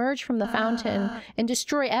 titans will emerge from the fountain and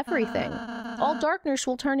destroy everything. All darkness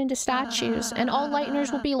will turn into statues, and all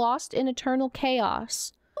lightners will be lost in eternal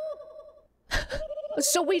chaos.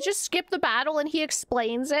 So we just skip the battle and he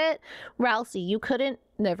explains it? Ralsei, you couldn't...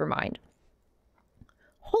 Never mind.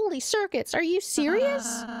 Holy circuits, are you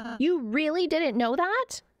serious? You really didn't know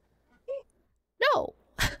that? No.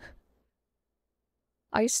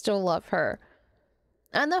 I still love her.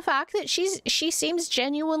 And the fact that she seems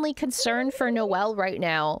genuinely concerned for Noelle right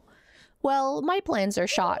now. Well, my plans are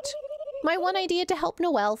shot. My one idea to help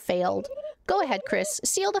Noelle failed. Go ahead, Chris.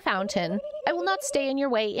 Seal the fountain. I will not stay in your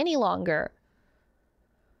way any longer.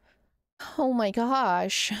 Oh my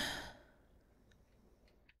gosh.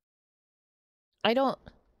 I don't...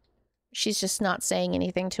 She's just not saying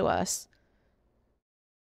anything to us.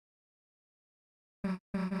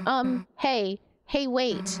 Hey,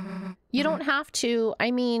 wait. You don't have to,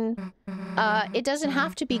 I mean, it doesn't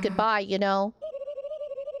have to be goodbye, you know?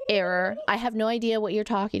 Error. I have no idea what you're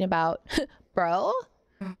talking about. Bro?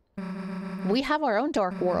 We have our own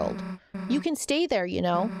dark world. You can stay there, you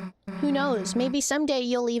know? Who knows? Maybe someday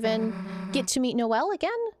you'll even get to meet Noelle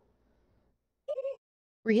again?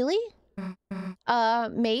 Really?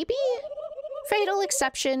 Maybe? Fatal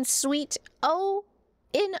exception, sweet. Oh,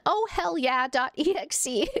 in oh hell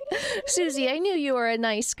yeah.exe. Susie, I knew you were a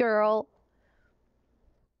nice girl.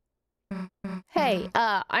 Hey,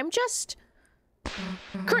 I'm just...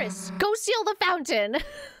 Chris, go seal the fountain!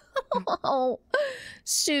 Oh,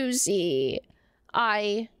 Susie.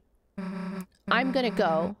 I'm gonna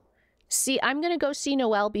go. I'm gonna go see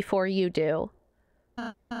Noelle before you do.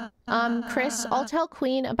 Chris, I'll tell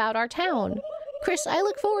Queen about our town. Chris, I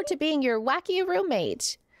look forward to being your wacky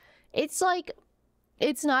roommate. It's like...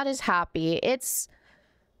 It's not as happy. It's...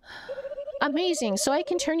 amazing. So I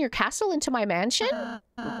can turn your castle into my mansion?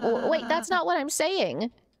 Wait, that's not what I'm saying.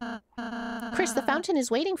 Chris, the fountain is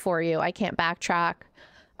waiting for you. I can't backtrack.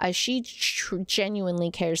 She genuinely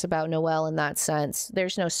cares about Noelle in that sense.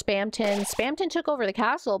 There's no Spamton. Spamton took over the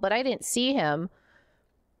castle, but I didn't see him.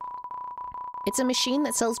 It's a machine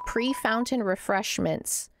that sells pre-fountain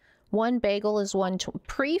refreshments. One bagel is one...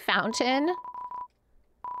 Pre-fountain?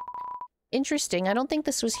 Interesting. I don't think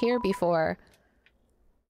this was here before.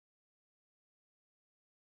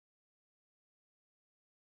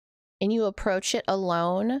 And you approach it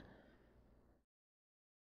alone?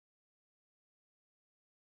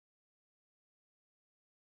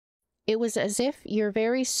 It was as if your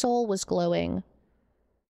very soul was glowing.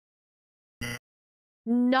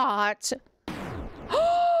 Not.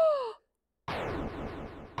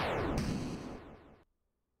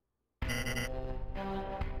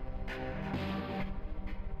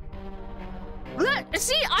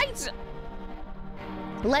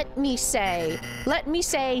 Let me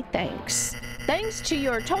say thanks. Thanks to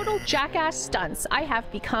your total jackass stunts, I have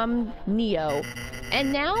become Neo.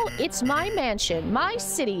 And now it's my mansion, my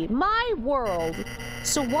city, my world.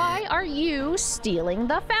 So why are you stealing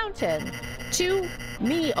the fountain? To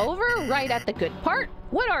me over right at the good part?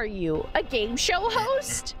 What are you, a game show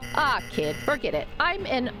host? Ah, kid, forget it. I'm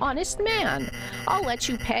an honest man. I'll let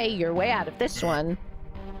you pay your way out of this one.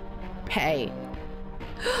 Pay.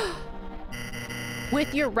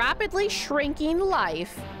 With your rapidly shrinking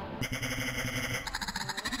life.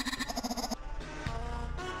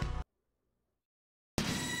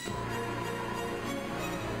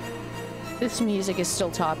 This music is still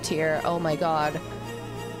top tier. Oh my god.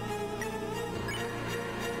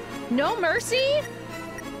 No mercy?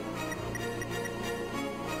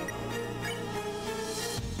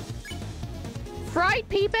 Fried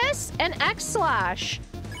Peepus and X/.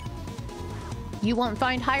 You won't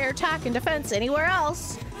find higher attack and defense anywhere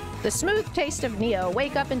else. The smooth taste of Neo.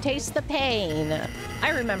 Wake up and taste the pain. I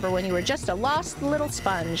remember when you were just a lost little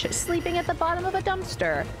sponge, sleeping at the bottom of a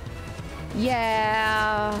dumpster.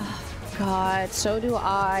 Yeah. God, so do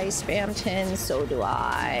I. Spamton, so do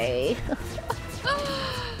I.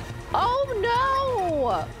 Oh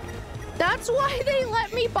no! That's why they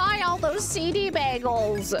let me buy all those CD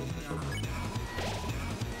bagels.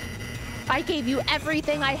 I gave you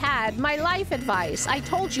everything I had, my life advice. I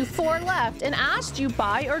told you 4 left and asked you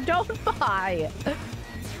buy or don't buy.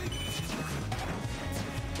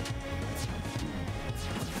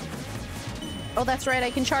 Oh, that's right,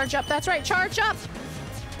 I can charge up. That's right, charge up.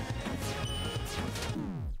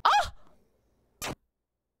 Oh!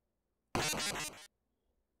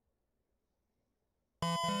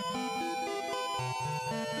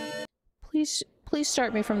 please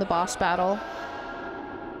start me from the boss battle.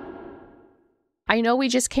 I know we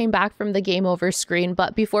just came back from the game over screen,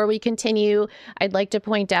 but before we continue, I'd like to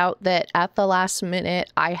point out that at the last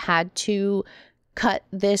minute, I had to cut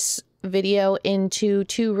this video into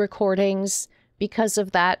 2 recordings. Because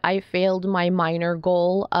of that, I failed my minor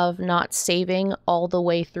goal of not saving all the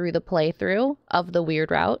way through the playthrough of the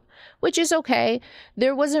weird route, which is okay.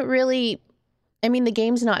 There wasn't really, I mean, the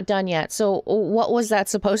game's not done yet, so what was that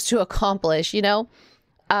supposed to accomplish, you know?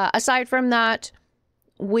 Aside from that,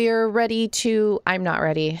 we're ready to... I'm not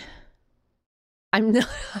ready. I'm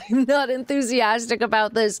not enthusiastic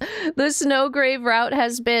about this. The Snowgrave route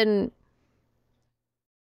has been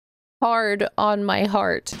hard on my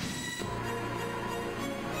heart.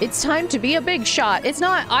 It's time to be a big shot. It's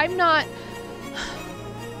not...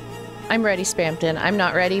 I'm ready, Spampton. I'm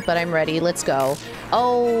not ready, but I'm ready. Let's go.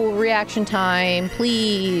 Oh, reaction time,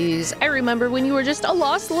 please. I remember when you were just a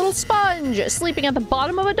lost little sponge sleeping at the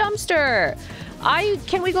bottom of a dumpster.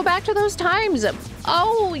 Can we go back to those times?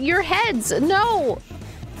 Oh, your heads. No.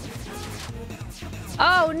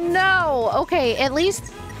 Oh, no. Okay, at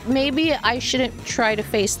least maybe I shouldn't try to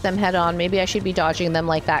face them head on. Maybe I should be dodging them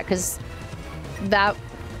like that, because that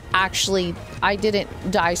actually, I didn't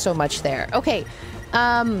die so much there. Okay,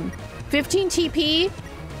 15 TP.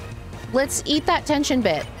 Let's eat that tension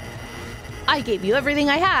bit. I gave you everything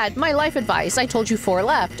I had. My life advice. I told you 4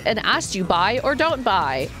 left and asked you buy or don't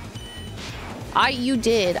buy. You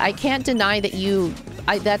did. I can't deny that you...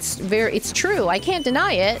 it's true. I can't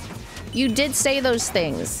deny it. You did say those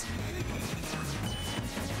things.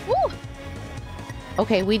 Woo!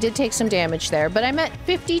 Okay, we did take some damage there, but I'm at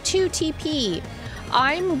 52 TP.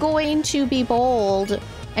 I'm going to be bold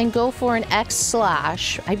and go for an X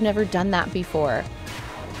slash. I've never done that before.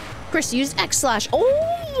 Chris, use X slash.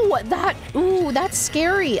 Oh, that's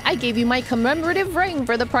scary. I gave you my commemorative ring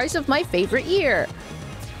for the price of my favorite year.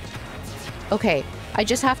 Okay, I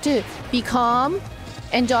just have to be calm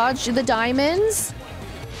and dodge the diamonds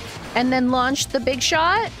and then launch the big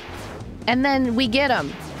shot and then we get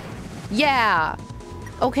them. Yeah.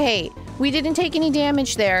 Okay, we didn't take any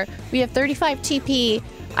damage there. We have 35 TP.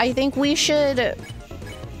 I think we should...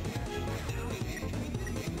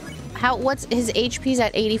 What's his HP's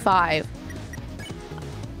at 85?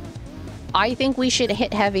 I think we should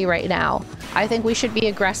hit heavy right now. I think we should be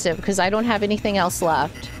aggressive because I don't have anything else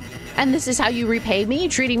left. And this is how you repay me?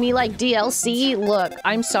 Treating me like DLC? Look,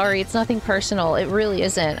 I'm sorry. It's nothing personal. It really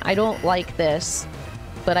isn't. I don't like this.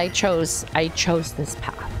 But I chose this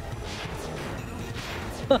path.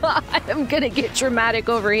 I'm gonna get dramatic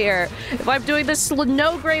over here. If I'm doing the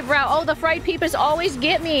Snowgrave route... Oh, the fried peepas always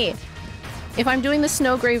get me! If I'm doing the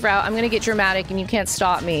Snowgrave route, I'm gonna get dramatic and you can't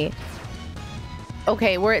stop me.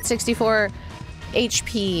 Okay, we're at 64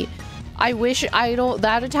 HP. I wish I don't...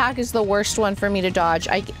 That attack is the worst one for me to dodge.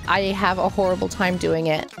 I have a horrible time doing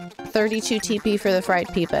it. 32 TP for the fried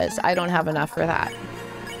peepas. I don't have enough for that.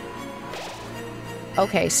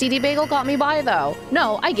 Okay, CD Bagel got me by, though.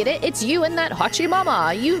 No, I get it. It's you and that Hachi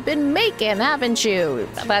Mama. You've been making, haven't you?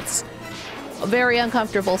 That's very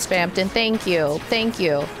uncomfortable, Spampton. Thank you. Thank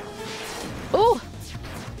you. Ooh!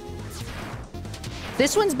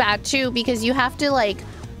 This one's bad, too, because you have to, like...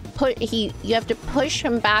 you have to push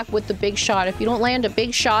him back with the big shot. If you don't land a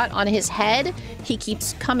big shot on his head, he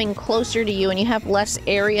keeps coming closer to you and you have less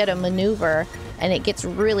area to maneuver and it gets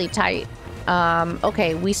really tight.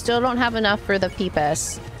 Okay, we still don't have enough for the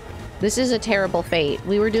peepus. This is a terrible fate.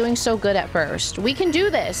 We were doing so good at first. We can do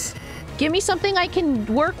this. Give me something I can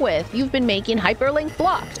work with. You've been making hyperlink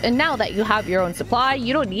blocked, and now that you have your own supply,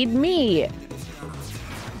 you don't need me.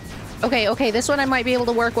 Okay, this one I might be able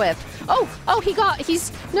to work with. Oh,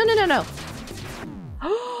 no.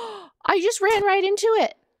 I just ran right into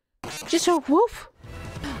it. Just a woof.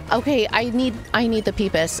 Okay, I need the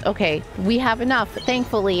peepus. Okay, we have enough,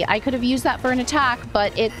 thankfully. I could have used that for an attack,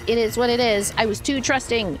 but it is what it is. I was too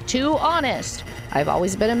trusting, too honest. I've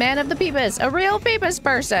always been a man of the peepus, a real peepus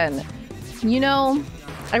person. You know,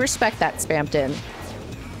 I respect that, Spampton.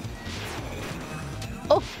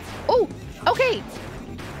 Oh, okay.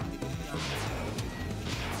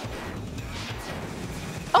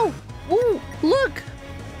 Oh, ooh, look!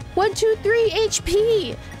 1, 2, 3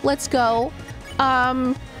 HP! Let's go.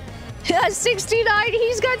 69!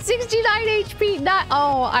 He's got 69 HP!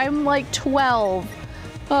 Oh, I'm like 12.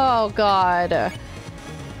 Oh, God.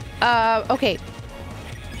 Okay.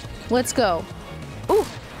 Let's go. Ooh!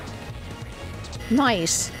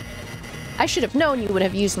 Nice. I should have known you would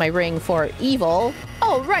have used my ring for evil.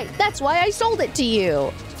 Oh, right, that's why I sold it to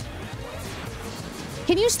you.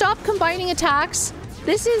 Can you stop combining attacks?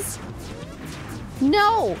 This is...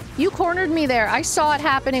 No! You cornered me there. I saw it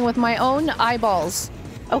happening with my own eyeballs.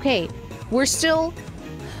 Okay, we're still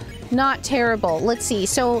not terrible. Let's see.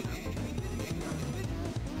 So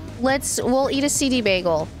we'll eat a CD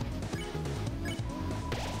bagel.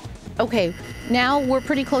 Okay, now we're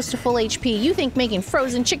pretty close to full HP. You think making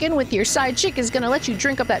frozen chicken with your side chick is gonna let you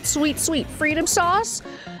drink up that sweet, sweet freedom sauce?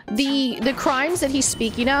 The crimes that he's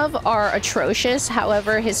speaking of are atrocious.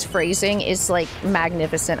 However, his phrasing is like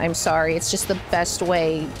magnificent. I'm sorry. It's just the best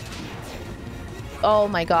way. Oh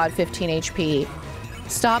my god, 15 HP.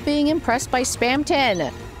 Stop being impressed by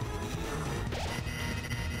Spamton.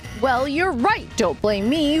 Well, you're right. Don't blame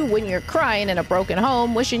me when you're crying in a broken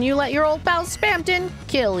home, wishing you let your old pal Spamton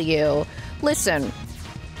kill you. Listen.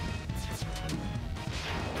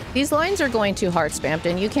 These lines are going too hard,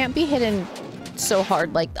 Spamton. You can't be hitting so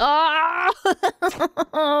hard like... Ah!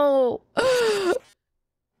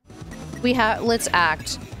 Let's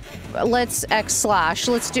act. Let's X/.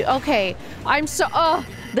 Let's do... Okay. I'm so... Oh,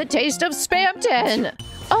 the taste of Spamton.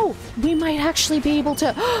 Oh, we might actually be able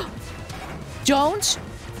to... Don't...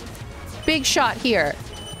 Big shot here.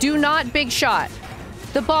 Do not big shot.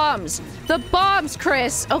 The bombs. The bombs,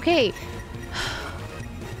 Chris. Okay.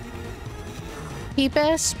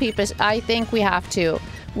 Peepus, I think we have to.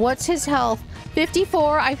 What's his health?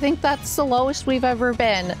 54. I think that's the lowest we've ever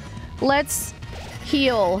been. Let's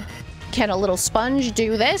heal. Can a little sponge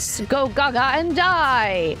do this? Go gaga and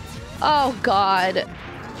die. Oh, God.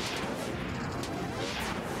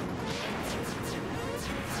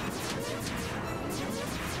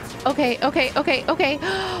 Okay.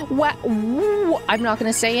 What? I'm not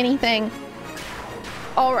gonna say anything.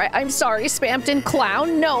 All right, I'm sorry, Spamton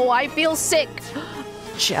Clown. No, I feel sick.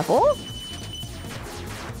 Jevil?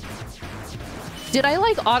 Did I,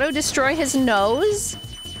 like, auto-destroy his nose?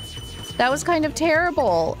 That was kind of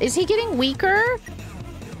terrible. Is he getting weaker?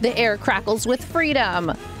 The air crackles with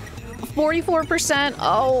freedom. 44%.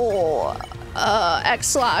 Oh.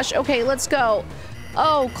 X/. Okay, let's go.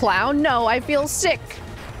 Oh, Clown, no, I feel sick.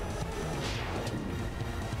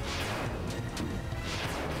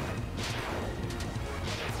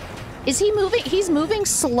 Is he moving? He's moving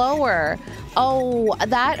slower. Oh,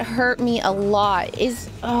 that hurt me a lot.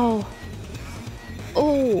 Oh,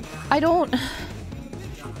 I don't...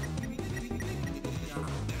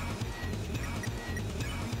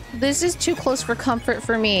 This is too close for comfort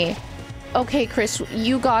for me. Okay, Chris,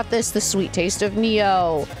 you got this. The sweet taste of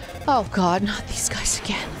Neo. Oh, God, not these guys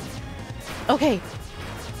again. Okay.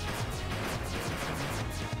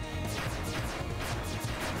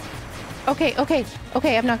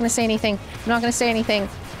 Okay, I'm not gonna say anything.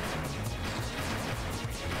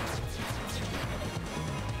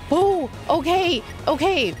 Oh, okay.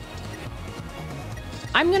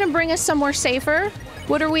 I'm gonna bring us somewhere safer.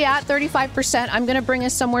 What are we at? 35%. I'm gonna bring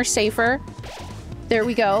us somewhere safer. There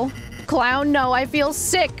we go. Clown, no, I feel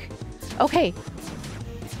sick. Okay.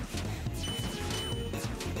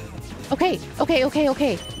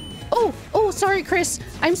 Oh, sorry, Chris.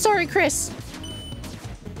 I'm sorry, Chris.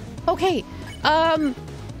 Okay, oh,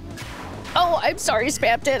 I'm sorry,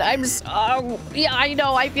 Spamton. Yeah, I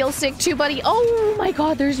know, I feel sick too, buddy. Oh my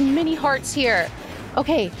god, there's many hearts here.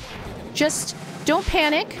 Okay, just don't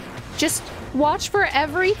panic. Just watch for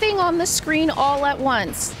everything on the screen all at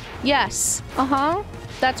once. Yes,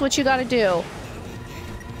 that's what you gotta do.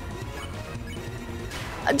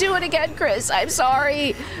 Do it again, Chris. I'm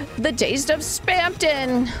sorry. The taste of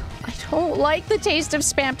Spamton. I don't like the taste of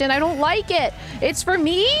Spamton. I don't like it. It's for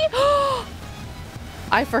me?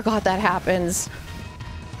 I forgot that happens.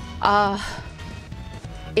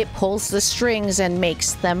 It pulls the strings and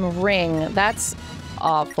makes them ring. That's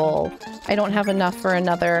awful. I don't have enough for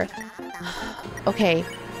another. Okay.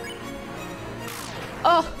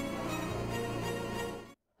 Oh!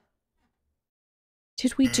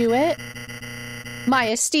 Did we do it?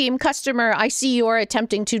 My esteemed customer, I see you're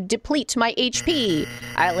attempting to deplete my HP.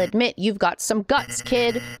 I'll admit you've got some guts,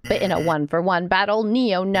 kid, but in a one-for-one battle,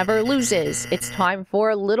 Neo never loses. It's time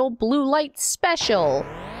for a little blue light special.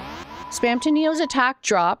 Spamton Neo's attack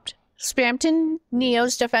dropped. Spamton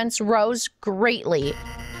Neo's defense rose greatly.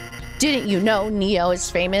 Didn't you know Neo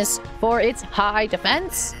is famous for its high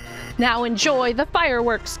defense? Now enjoy the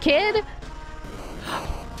fireworks, kid.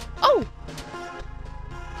 Oh!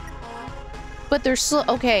 But they're slow.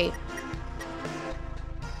 Okay.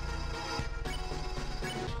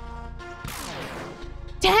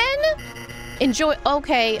 $10? Enjoy.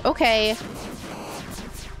 Okay.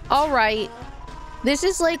 All right. This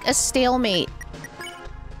is like a stalemate.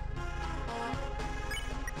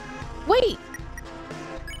 Wait.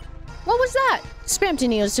 What was that? Spamton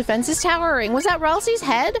Neo's defense is towering. Was that Ralsei's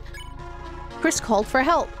head? Chris called for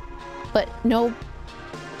help, but no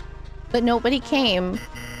but nobody came.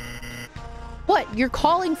 What, you're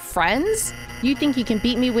calling friends? You think you can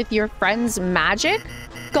beat me with your friend's magic?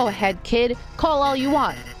 Go ahead, kid. Call all you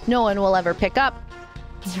want. No one will ever pick up.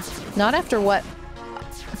 Not after what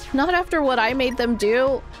I made them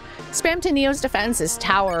do. Spam to Neo's defense is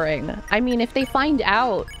towering. I mean, if they find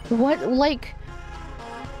out, what, like...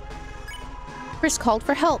 Chris called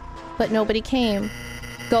for help, but nobody came.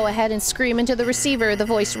 Go ahead and scream into the receiver. The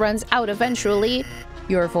voice runs out eventually.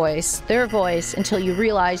 Your voice, their voice, until you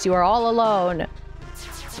realize you are all alone.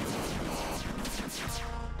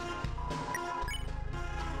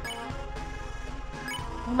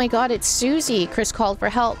 Oh my god, it's Susie. Chris called for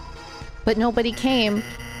help, but nobody came.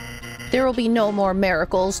 There will be no more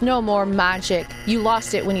miracles, no more magic. You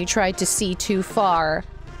lost it when you tried to see too far.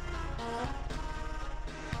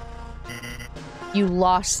 You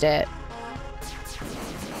lost it.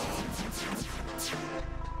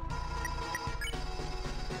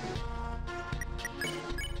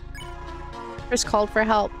 Chris called for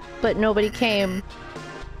help, but nobody came.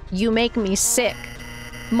 You make me sick.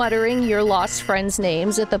 Muttering your lost friends'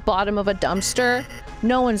 names at the bottom of a dumpster?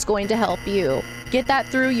 No one's going to help you. Get that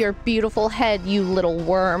through your beautiful head, you little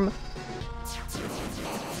worm.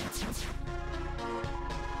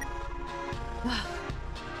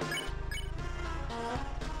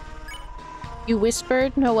 You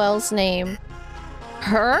whispered Noelle's name.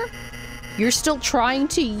 Her? You're still trying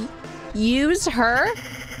to use her?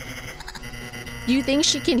 You think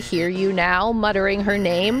she can hear you now, muttering her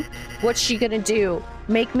name? What's she gonna do?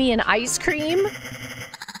 Make me an ice cream?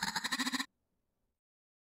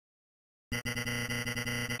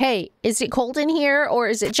 Hey, is it cold in here, or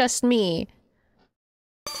is it just me?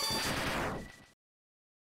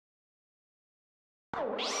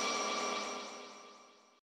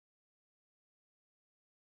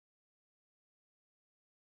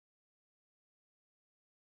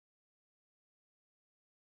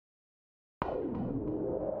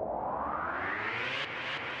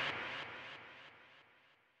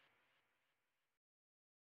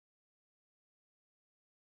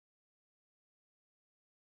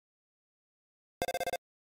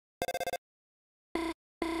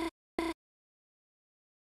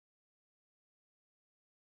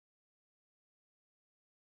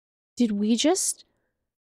 Did we just...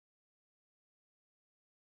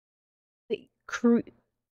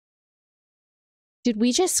 Did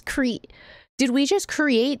we just create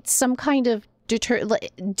some kind of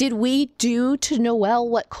did we do to Noelle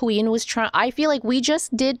what Queen was trying... I feel like we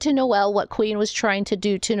just did to Noelle what Queen was trying to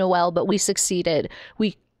do to Noelle, but we succeeded.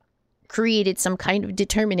 We created some kind of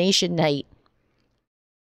determination night.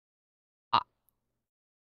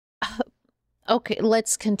 Okay,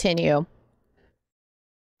 let's continue.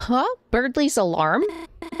 Huh? Berdley's alarm?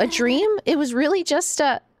 A dream? It was really just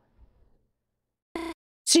a...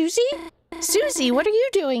 Susie? Susie, what are you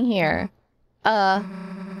doing here?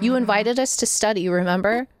 You invited us to study,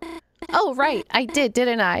 remember? Oh, right, I did,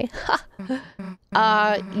 didn't I?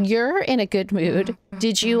 You're in a good mood.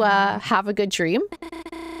 Did you, have a good dream?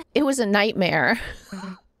 It was a nightmare.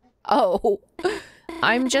 Oh,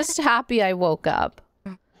 I'm just happy I woke up.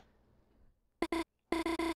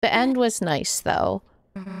 The end was nice, though.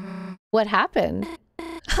 What happened?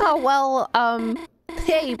 Oh, well,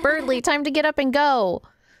 hey, Berdley, time to get up and go.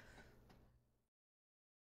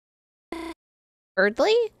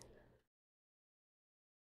 Berdley?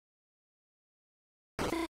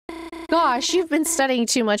 Gosh, you've been studying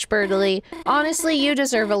too much, Berdley. Honestly, you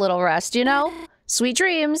deserve a little rest, you know? Sweet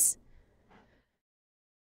dreams.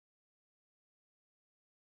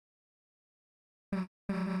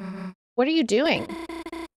 What are you doing?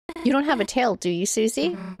 You don't have a tail, do you,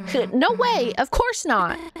 Susie? No way! Of course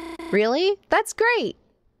not! Really? That's great!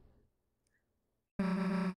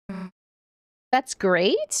 That's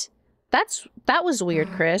great? That was weird,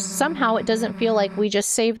 Chris. Somehow it doesn't feel like we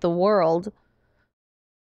just saved the world.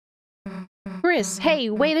 Chris,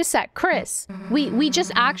 hey, wait a sec, Chris. We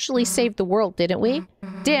just actually saved the world, didn't we?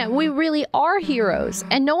 Damn, we really are heroes,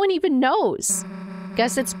 and no one even knows.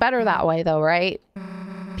 Guess it's better that way, though, right?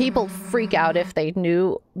 People freak out if they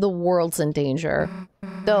knew the world's in danger.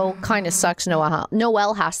 Though, kinda sucks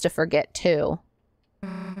Noelle has to forget, too.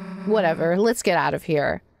 Whatever, let's get out of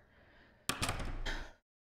here.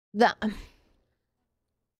 The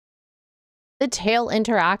tail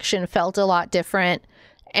interaction felt a lot different,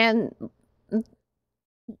 and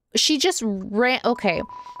she just ran... Okay,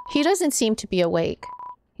 he doesn't seem to be awake.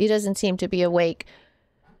 He doesn't seem to be awake.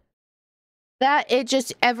 That, it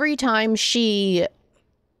just... Every time she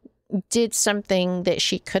did something that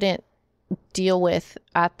she couldn't deal with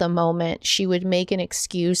at the moment, she would make an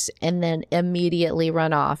excuse and then immediately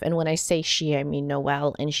run off. And when I say she, I mean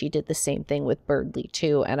Noelle, and she did the same thing with Berdley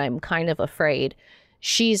too. And I'm kind of afraid,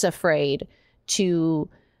 she's afraid to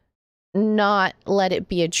not let it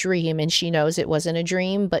be a dream, and she knows it wasn't a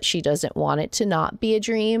dream, but she doesn't want it to not be a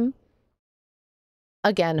dream.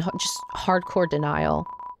 Again, just hardcore denial.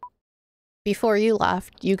 Before you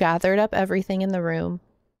left, you gathered up everything in the room.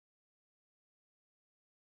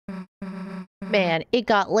 Man, it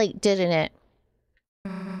got late, didn't it?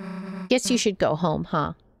 Guess you should go home,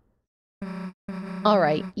 huh?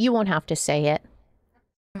 Alright, you won't have to say it.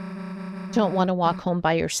 Don't want to walk home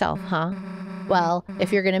by yourself, huh? Well,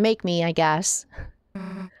 if you're gonna make me, I guess.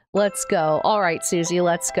 Let's go. Alright, Susie,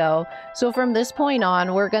 let's go. So from this point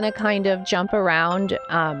on, we're gonna kind of jump around,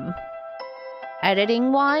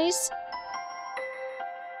 editing-wise.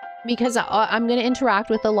 Because I'm going to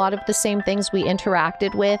interact with a lot of the same things we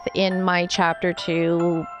interacted with in my Chapter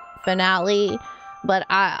 2 finale. But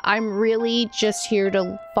I'm really just here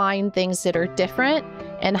to find things that are different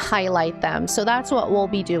and highlight them. So that's what we'll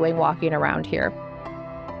be doing walking around here.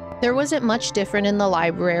 There wasn't much different in the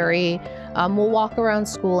library. We'll walk around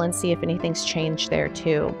school and see if anything's changed there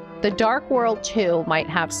too. The Dark World 2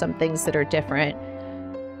 might have some things that are different.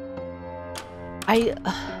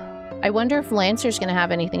 I wonder if Lancer's gonna have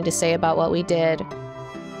anything to say about what we did.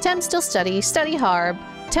 Tem still study hard.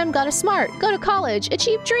 Tem got a smart, go to college,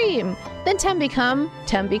 achieve dream. Then Tem become,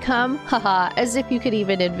 haha, as if you could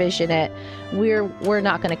even envision it. We're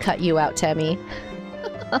not gonna cut you out, Temmie.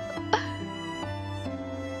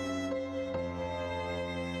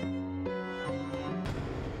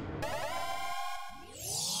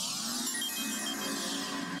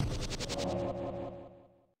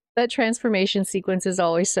 That transformation sequence is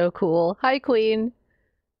always so cool. Hi, Queen.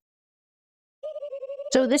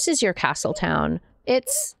 So this is your castle town.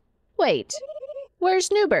 It's... Wait. Where's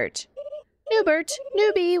Newbert? Newbert,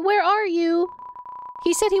 newbie, where are you?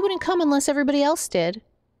 He said he wouldn't come unless everybody else did.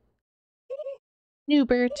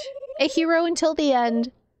 Newbert, a hero until the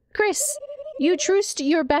end. Chris, you truced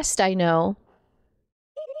your best, I know.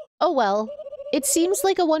 Oh well, it seems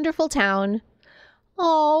like a wonderful town.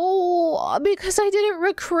 Oh, because I didn't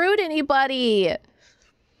recruit anybody.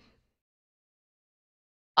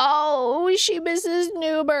 Oh, she misses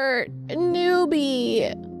Newbert.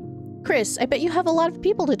 Newbie. Chris, I bet you have a lot of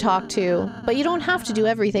people to talk to, but you don't have to do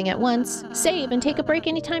everything at once. Save and take a break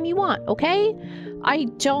anytime you want, okay?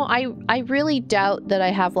 I really doubt that I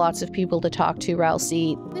have lots of people to talk to,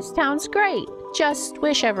 Ralsei. This town's great. Just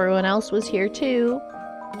wish everyone else was here too.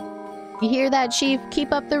 You hear that, Chief?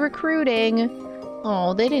 Keep up the recruiting.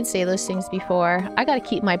 Oh, they didn't say those things before. I gotta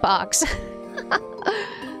keep my box.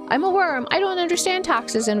 I'm a worm. I don't understand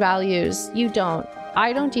taxes and values. You don't.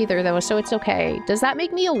 I don't either, though, so it's okay. Does that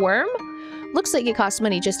make me a worm? Looks like it costs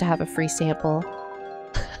money just to have a free sample.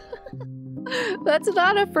 That's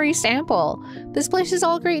not a free sample. This place is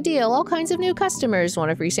all a great deal. All kinds of new customers.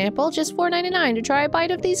 Want a free sample? Just $4.99 to try a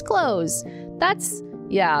bite of these clothes. That's...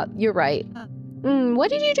 Yeah, you're right. What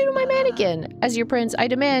did you do to my mannequin? As your prince, I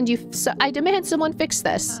demand someone fix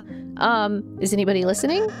this. Is anybody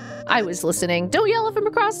listening? I was listening. Don't yell at from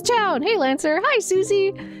across town. Hey, Lancer. Hi,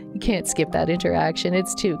 Susie. You can't skip that interaction.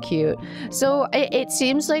 It's too cute. So it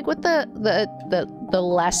seems like with the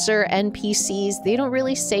lesser NPCs, they don't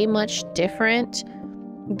really say much different.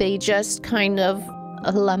 They just kind of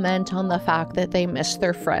lament on the fact that they miss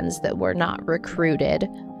their friends that were not recruited.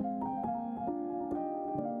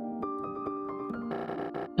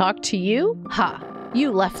 Talk to you? Ha!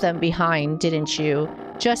 You left them behind, didn't you?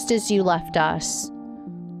 Just as you left us.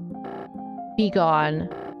 Be gone.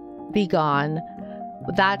 Be gone.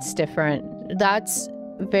 That's different. That's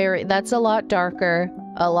a lot darker,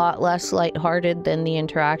 a lot less lighthearted than the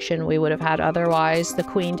interaction we would have had otherwise. The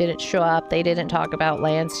Queen didn't show up. They didn't talk about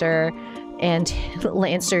Lancer and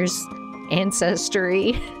Lancer's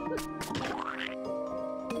ancestry.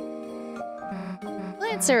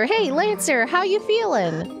 Lancer, hey Lancer, how you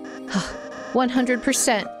feeling?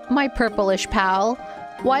 100%, my purplish pal.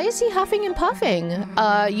 Why is he huffing and puffing?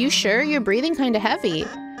 You sure? You're breathing kinda heavy.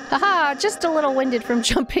 Haha, just a little winded from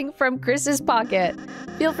jumping from Chris's pocket.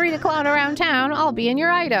 Feel free to clown around town, I'll be in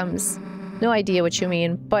your items. No idea what you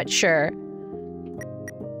mean, but sure.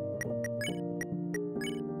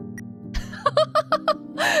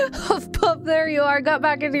 Huff puff, there you are, got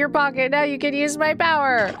back into your pocket, now you can use my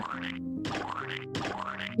power.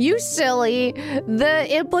 You silly. The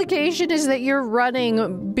implication is that you're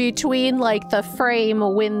running between, like, the frame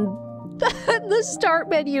when the start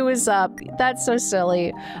menu is up. That's so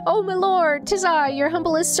silly. Oh, my lord, 'tis I, your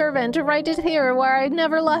humblest servant, right it here where I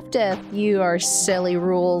never left it. You are silly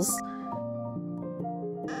rules.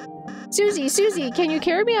 Susie, Susie, can you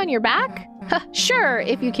carry me on your back? Sure,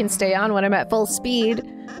 if you can stay on when I'm at full speed.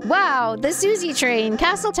 Wow, the Susie train,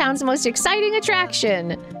 Castletown's most exciting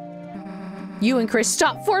attraction. You and Chris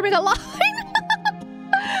stop forming a line.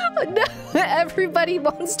 No, everybody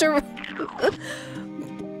wants to...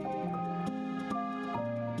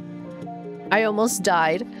 I almost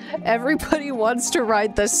died. Everybody wants to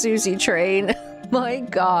ride the Susie train. My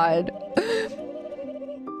God.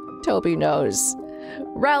 Toby knows.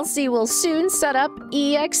 Ralsei will soon set up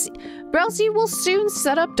 .exe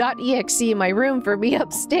in my room for me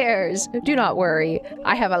upstairs. Do not worry.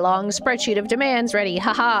 I have a long spreadsheet of demands ready.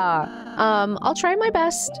 Haha. I'll try my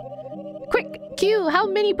best. Quick, Q, how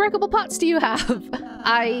many breakable pots do you have?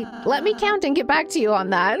 Let me count and get back to you on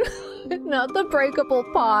that. Not the breakable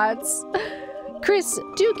pots. Chris,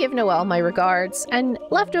 do give Noelle my regards, and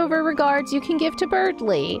leftover regards you can give to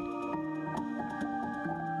Berdley.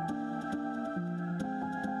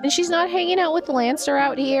 And she's not hanging out with Lancer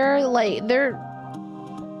out here, like,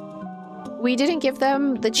 we didn't give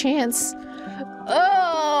them the chance.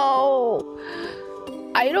 Oh!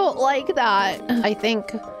 I don't like that. I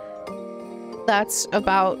think that's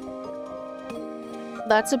about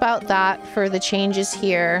that for the changes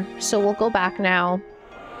here. So we'll go back now.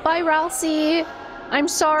 Bye, Ralsei. I'm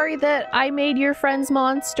sorry that I made your friends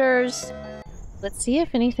monsters. Let's see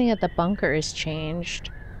if anything at the bunker is changed.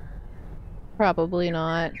 Probably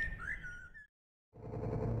not.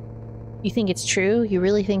 You think it's true? You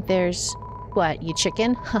really think there's... What, you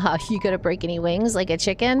chicken? Haha, you gonna break any wings like a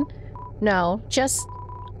chicken? No, just...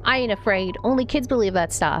 I ain't afraid. Only kids believe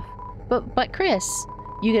that stuff. But Chris,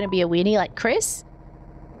 you gonna be a weenie like Chris?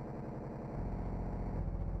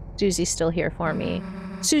 Susie's still here for me.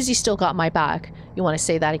 Susie still got my back. You want to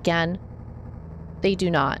say that again? They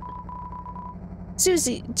do not.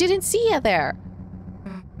 Susie, didn't see you there.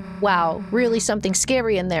 Wow, really something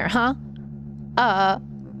scary in there, huh?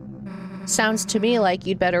 Sounds to me like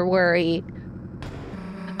you'd better worry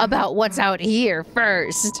about what's out here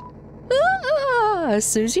first.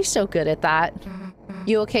 Susie's so good at that.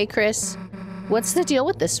 You okay, Chris? What's the deal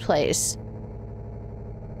with this place?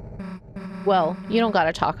 Well, you don't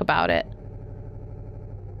gotta talk about it.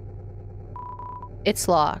 It's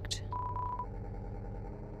locked.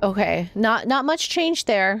 Okay, not much change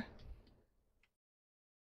there.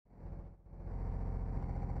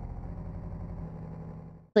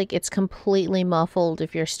 Like, it's completely muffled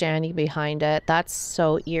if you're standing behind it. That's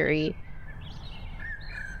so eerie.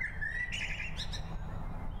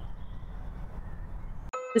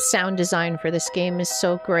 The sound design for this game is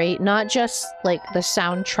so great. Not just, like, the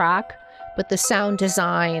soundtrack, but the sound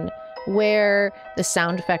design. Where the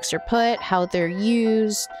sound effects are put, how they're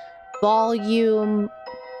used, volume.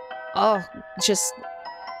 Oh, just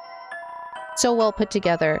so well put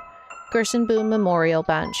together. Gerson Boom Memorial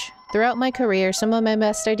Bench. Throughout my career, some of my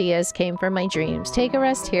best ideas came from my dreams. Take a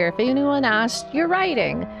rest here. If anyone asked, you're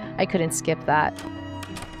writing. I couldn't skip that.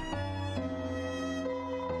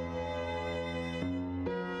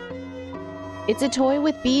 It's a toy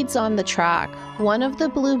with beads on the track. One of the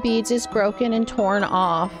blue beads is broken and torn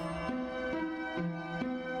off.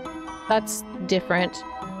 That's different.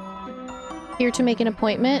 Here to make an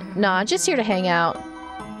appointment? Nah, just here to hang out.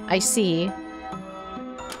 I see.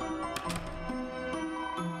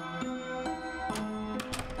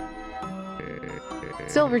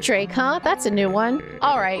 Silverdrake, huh? That's a new one.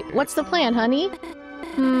 Alright, what's the plan, honey?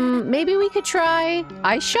 Maybe we could try...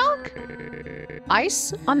 Ice Shock?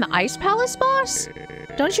 Ice? On the Ice Palace boss?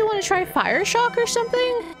 Don't you want to try Fire Shock or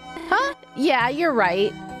something? Huh? Yeah, you're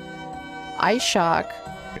right. Ice Shock.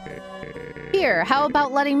 Here, how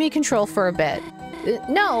about letting me control for a bit?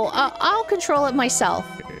 No, I'll control it myself.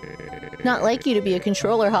 Not like you to be a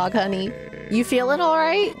controller hog, honey. You feeling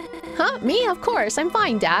alright? Huh? Me? Of course. I'm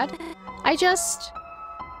fine, Dad.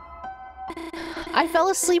 I fell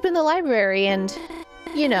asleep in the library and,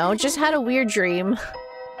 you know, just had a weird dream.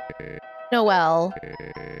 Noelle.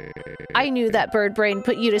 I knew that bird brain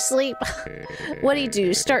put you to sleep. What'd he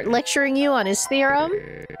do? Start lecturing you on his theorem?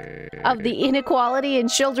 Of the inequality in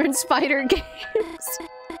children's fighter games?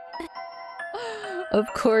 Of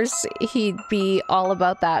course he'd be all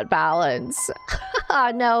about that balance.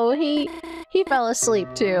 No, he fell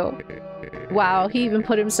asleep too. Wow, he even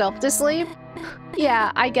put himself to sleep?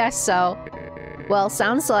 Yeah, I guess so. Well,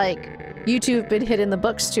 sounds like you two have been hitting the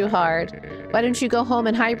books too hard. Why don't you go home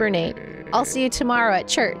and hibernate? I'll see you tomorrow at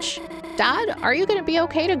church. Dad, are you gonna be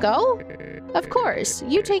okay to go? Of course.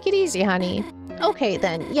 You take it easy, honey. Okay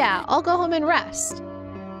then, yeah, I'll go home and rest.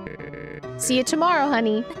 See you tomorrow,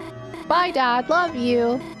 honey. Bye, Dad. Love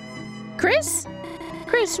you. Chris?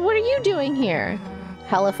 Chris, what are you doing here?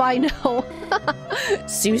 Hell if I know.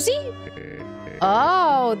 Susie?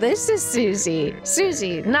 Oh, this is Susie.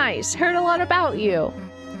 Susie, nice. Heard a lot about you.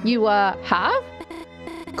 You, have?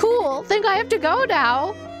 Cool. Think I have to go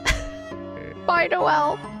now. Bye,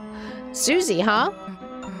 Noelle. Susie, huh?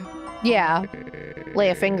 Yeah. Lay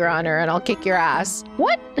a finger on her and I'll kick your ass.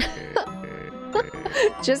 What?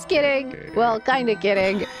 Just kidding. Well, kinda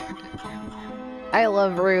kidding. I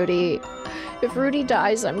love Rudy. If Rudy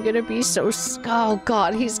dies, I'm gonna be so... Oh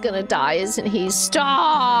god, he's gonna die, isn't he?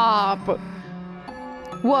 Stop!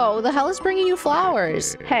 Whoa, the hell is bringing you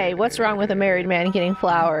flowers? Hey, what's wrong with a married man getting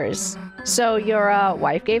flowers? So your,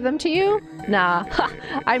 wife gave them to you? Nah,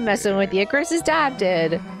 I'm messing with you. Chris's dad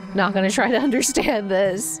did. Not gonna try to understand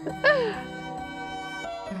this.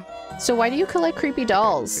 So why do you collect creepy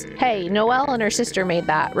dolls? Hey, Noelle and her sister made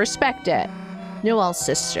that. Respect it. Noelle's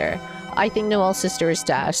sister. I think Noelle's sister is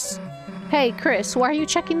Dash. Hey, Chris, why are you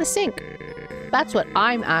checking the sink? That's what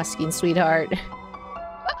I'm asking, sweetheart.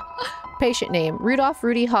 Patient name, Rudolph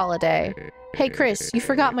Rudy Holiday. Hey, Chris, you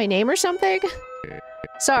forgot my name or something?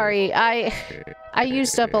 Sorry, I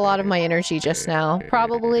used up a lot of my energy just now.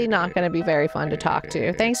 Probably not gonna be very fun to talk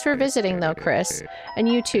to. Thanks for visiting though, Chris. And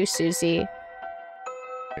you too, Susie.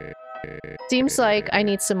 Seems like I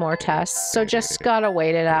need some more tests, so just gotta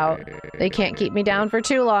wait it out. They can't keep me down for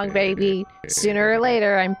too long, baby. Sooner or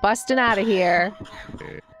later, I'm busting out of here.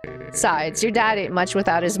 Besides, your dad ain't much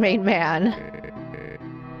without his main man.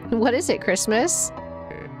 What is it, Christmas?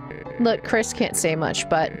 Look, Chris can't say much,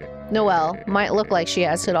 but Noelle might look like she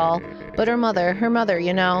has it all. But her mother,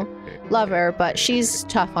 you know. Love her, but she's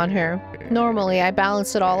tough on her. Normally, I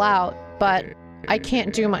balance it all out, but I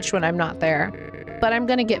can't do much when I'm not there. But I'm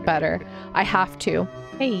gonna get better. I have to.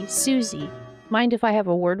 Hey, Susie. Mind if I have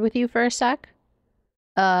a word with you for a sec?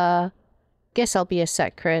 Guess I'll be a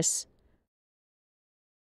sec, Chris.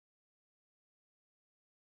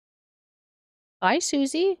 Bye,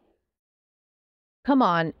 Susie. Come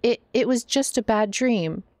on, it was just a bad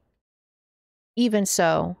dream. Even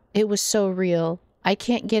so, it was so real. I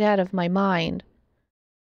can't get out of my mind.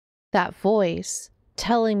 That voice,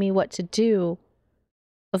 telling me what to do.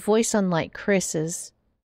 A voice unlike Chris's.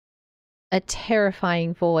 A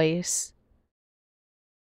terrifying voice.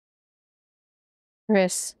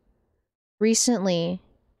 Chris, recently,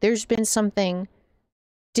 there's been something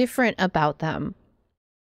different about them.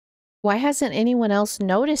 Why hasn't anyone else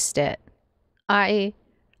noticed it? I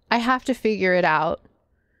have to figure it out.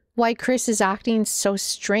 Why Chris is acting so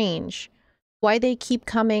strange. Why they keep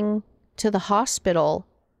coming to the hospital.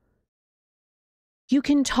 You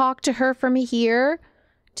can talk to her from here,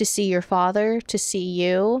 to see your father, to see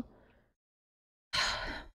you.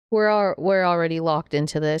 We're already locked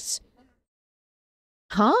into this.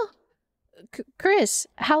 Huh? Chris,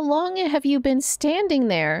 how long have you been standing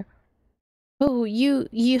there? Oh, you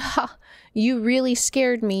really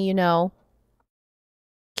scared me, you know.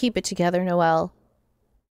 Keep it together, Noelle.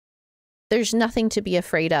 There's nothing to be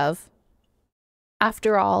afraid of.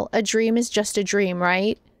 After all, a dream is just a dream,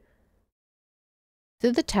 right?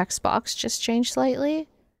 Did the text box just change slightly?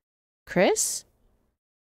 Chris?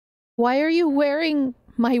 Why are you wearing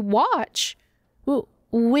my watch?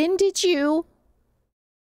 When did you...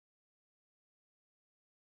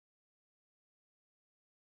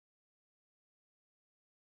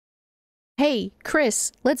 Hey,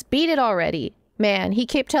 Chris, let's beat it already. Man, he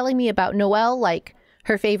kept telling me about Noelle, like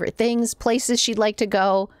her favorite things, places she'd like to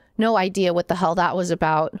go. No idea what the hell that was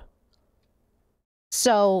about.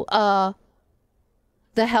 So,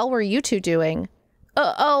 the hell were you two doing?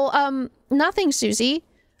 Nothing, Susie.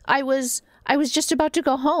 I was just about to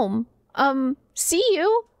go home. See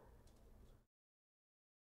you.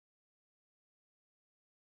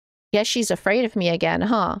 Guess she's afraid of me again,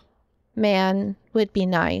 huh? Man, would be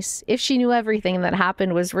nice if she knew everything that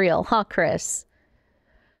happened was real, huh, Chris?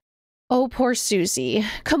 Oh, poor Susie.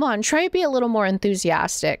 Come on, try to be a little more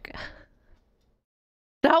enthusiastic.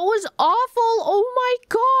 That was awful! Oh my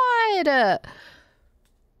god!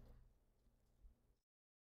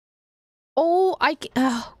 Oh,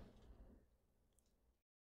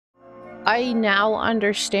 I now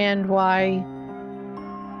understand why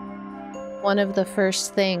one of the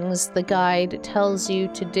first things the guide tells you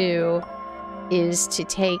to do is to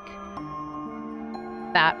take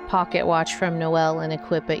that pocket watch from Noelle and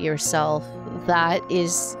equip it yourself. That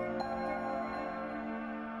is...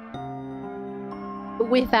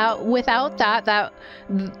 Without that,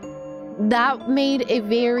 that made a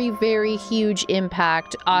very, very huge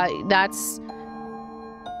impact. That's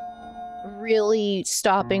really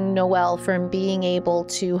stopping Noelle from being able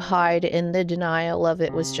to hide in the denial of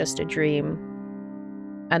it was just a dream.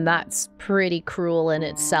 And that's pretty cruel in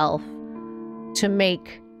itself. To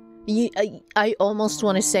make I almost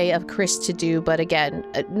want to say of Chris to do, but again,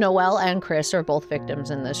 Noelle and Chris are both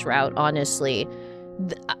victims in this route, honestly.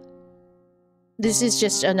 This is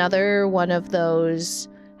just another one of those,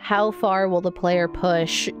 how far will the player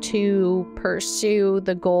push to pursue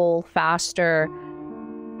the goal faster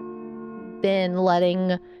than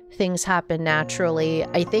letting things happen naturally.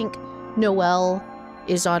 I think Noelle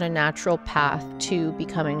is on a natural path to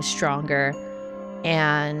becoming stronger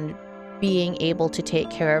and being able to take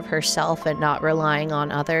care of herself and not relying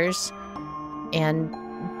on others. And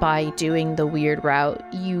by doing the weird route,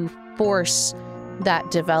 you force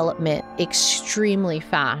that development extremely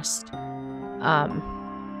fast.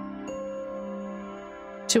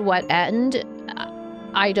 To what end?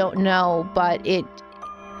 I don't know, but it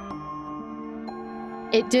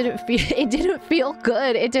didn't feel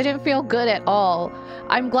good. It didn't feel good at all.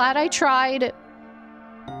 I'm glad I tried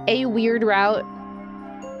a weird route.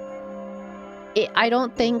 I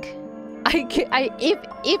don't think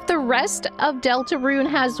if the rest of Deltarune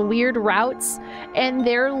has weird routes and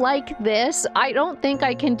they're like this, I don't think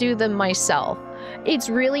I can do them myself. It's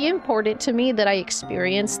really important to me that I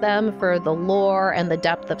experience them for the lore and the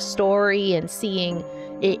depth of story, and seeing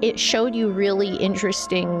it showed you really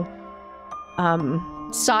interesting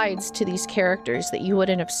sides to these characters that you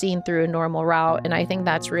wouldn't have seen through a normal route, and I think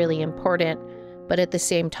that's really important. But at the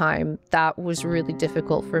same time, that was really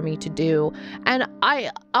difficult for me to do. And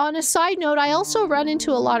on a side note, I also run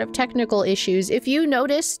into a lot of technical issues. If you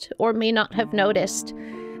noticed, or may not have noticed,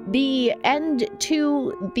 the end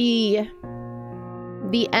to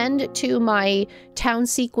my town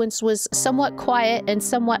sequence was somewhat quiet and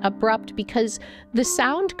somewhat abrupt because the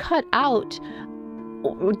sound cut out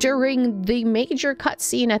during the major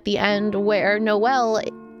cutscene at the end where Noelle's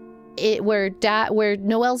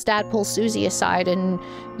dad pulls Susie aside and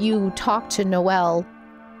you talk to Noelle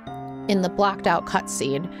in the blacked out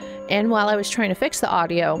cutscene. And while I was trying to fix the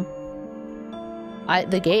audio,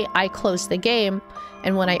 I closed the game,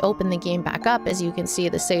 and when I opened the game back up, as you can see,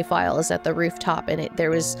 the save file is at the rooftop, and there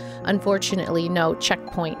was unfortunately no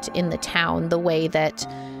checkpoint in the town the way that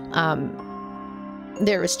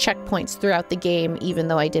there was checkpoints throughout the game, even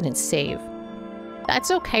though I didn't save. That's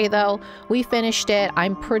okay though. We finished it.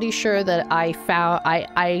 I'm pretty sure that I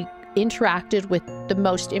interacted with the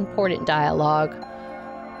most important dialogue.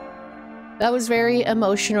 That was very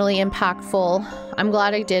emotionally impactful. I'm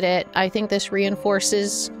glad I did it. I think this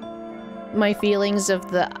reinforces my feelings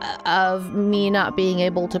of me not being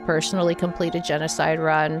able to personally complete a genocide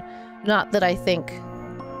run. Not that I think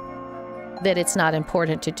that it's not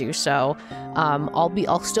important to do so.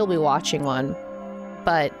 I'll still be watching one,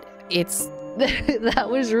 but it's that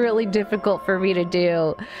was really difficult for me to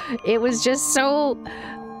do. It was just so...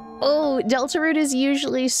 Oh, Deltarune is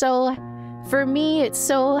usually so... For me, it's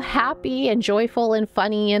so happy and joyful and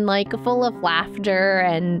funny and like full of laughter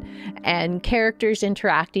and characters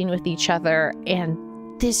interacting with each other. And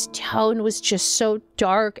this tone was just so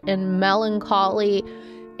dark and melancholy.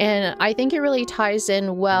 And I think it really ties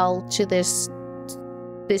in well to this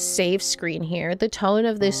save screen here. The tone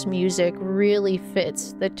of this music really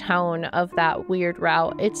fits the tone of that weird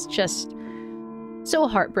route. It's just so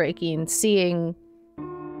heartbreaking seeing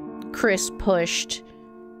Chris pushed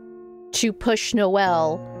to push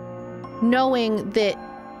Noelle, knowing that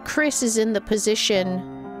Chris is in the position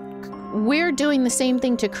we're doing the same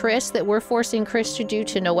thing to Chris that we're forcing Chris to do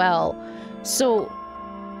to Noelle. So,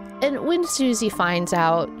 and when Susie finds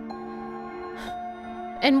out,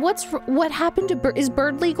 and what happened to is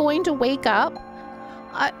Berdley going to wake up?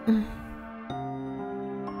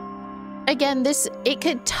 Again, it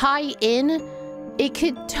could tie in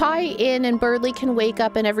and Berdley can wake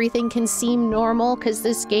up and everything can seem normal because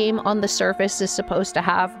this game on the surface is supposed to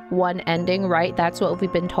have one ending, right? That's what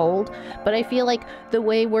we've been told. But I feel like the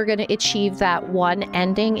way we're going to achieve that one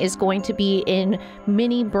ending is going to be in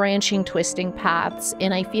many branching, twisting paths.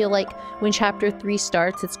 And I feel like when chapter 3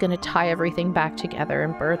 starts, it's going to tie everything back together,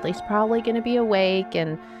 and Berdley's probably going to be awake,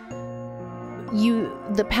 and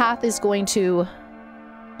the path is going to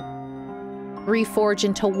reforge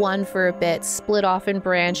into one for a bit, split off and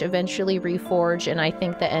branch, eventually reforge, and I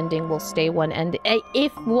think the ending will stay one end.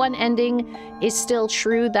 If one ending is still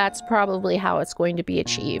true, that's probably how it's going to be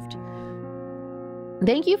achieved.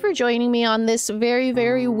 Thank you for joining me on this very,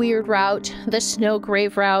 very weird route, the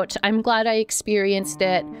Snowgrave route. I'm glad I experienced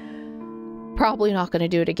it. Probably not going to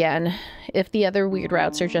do it again. If the other weird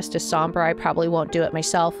routes are just as somber, I probably won't do it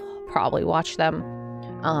myself. Probably watch them.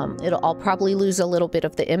 I'll probably lose a little bit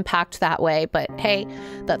of the impact that way, but hey,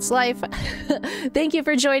 that's life. Thank you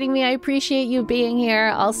for joining me. I appreciate you being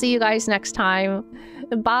here. I'll see you guys next time.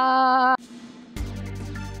 Bye.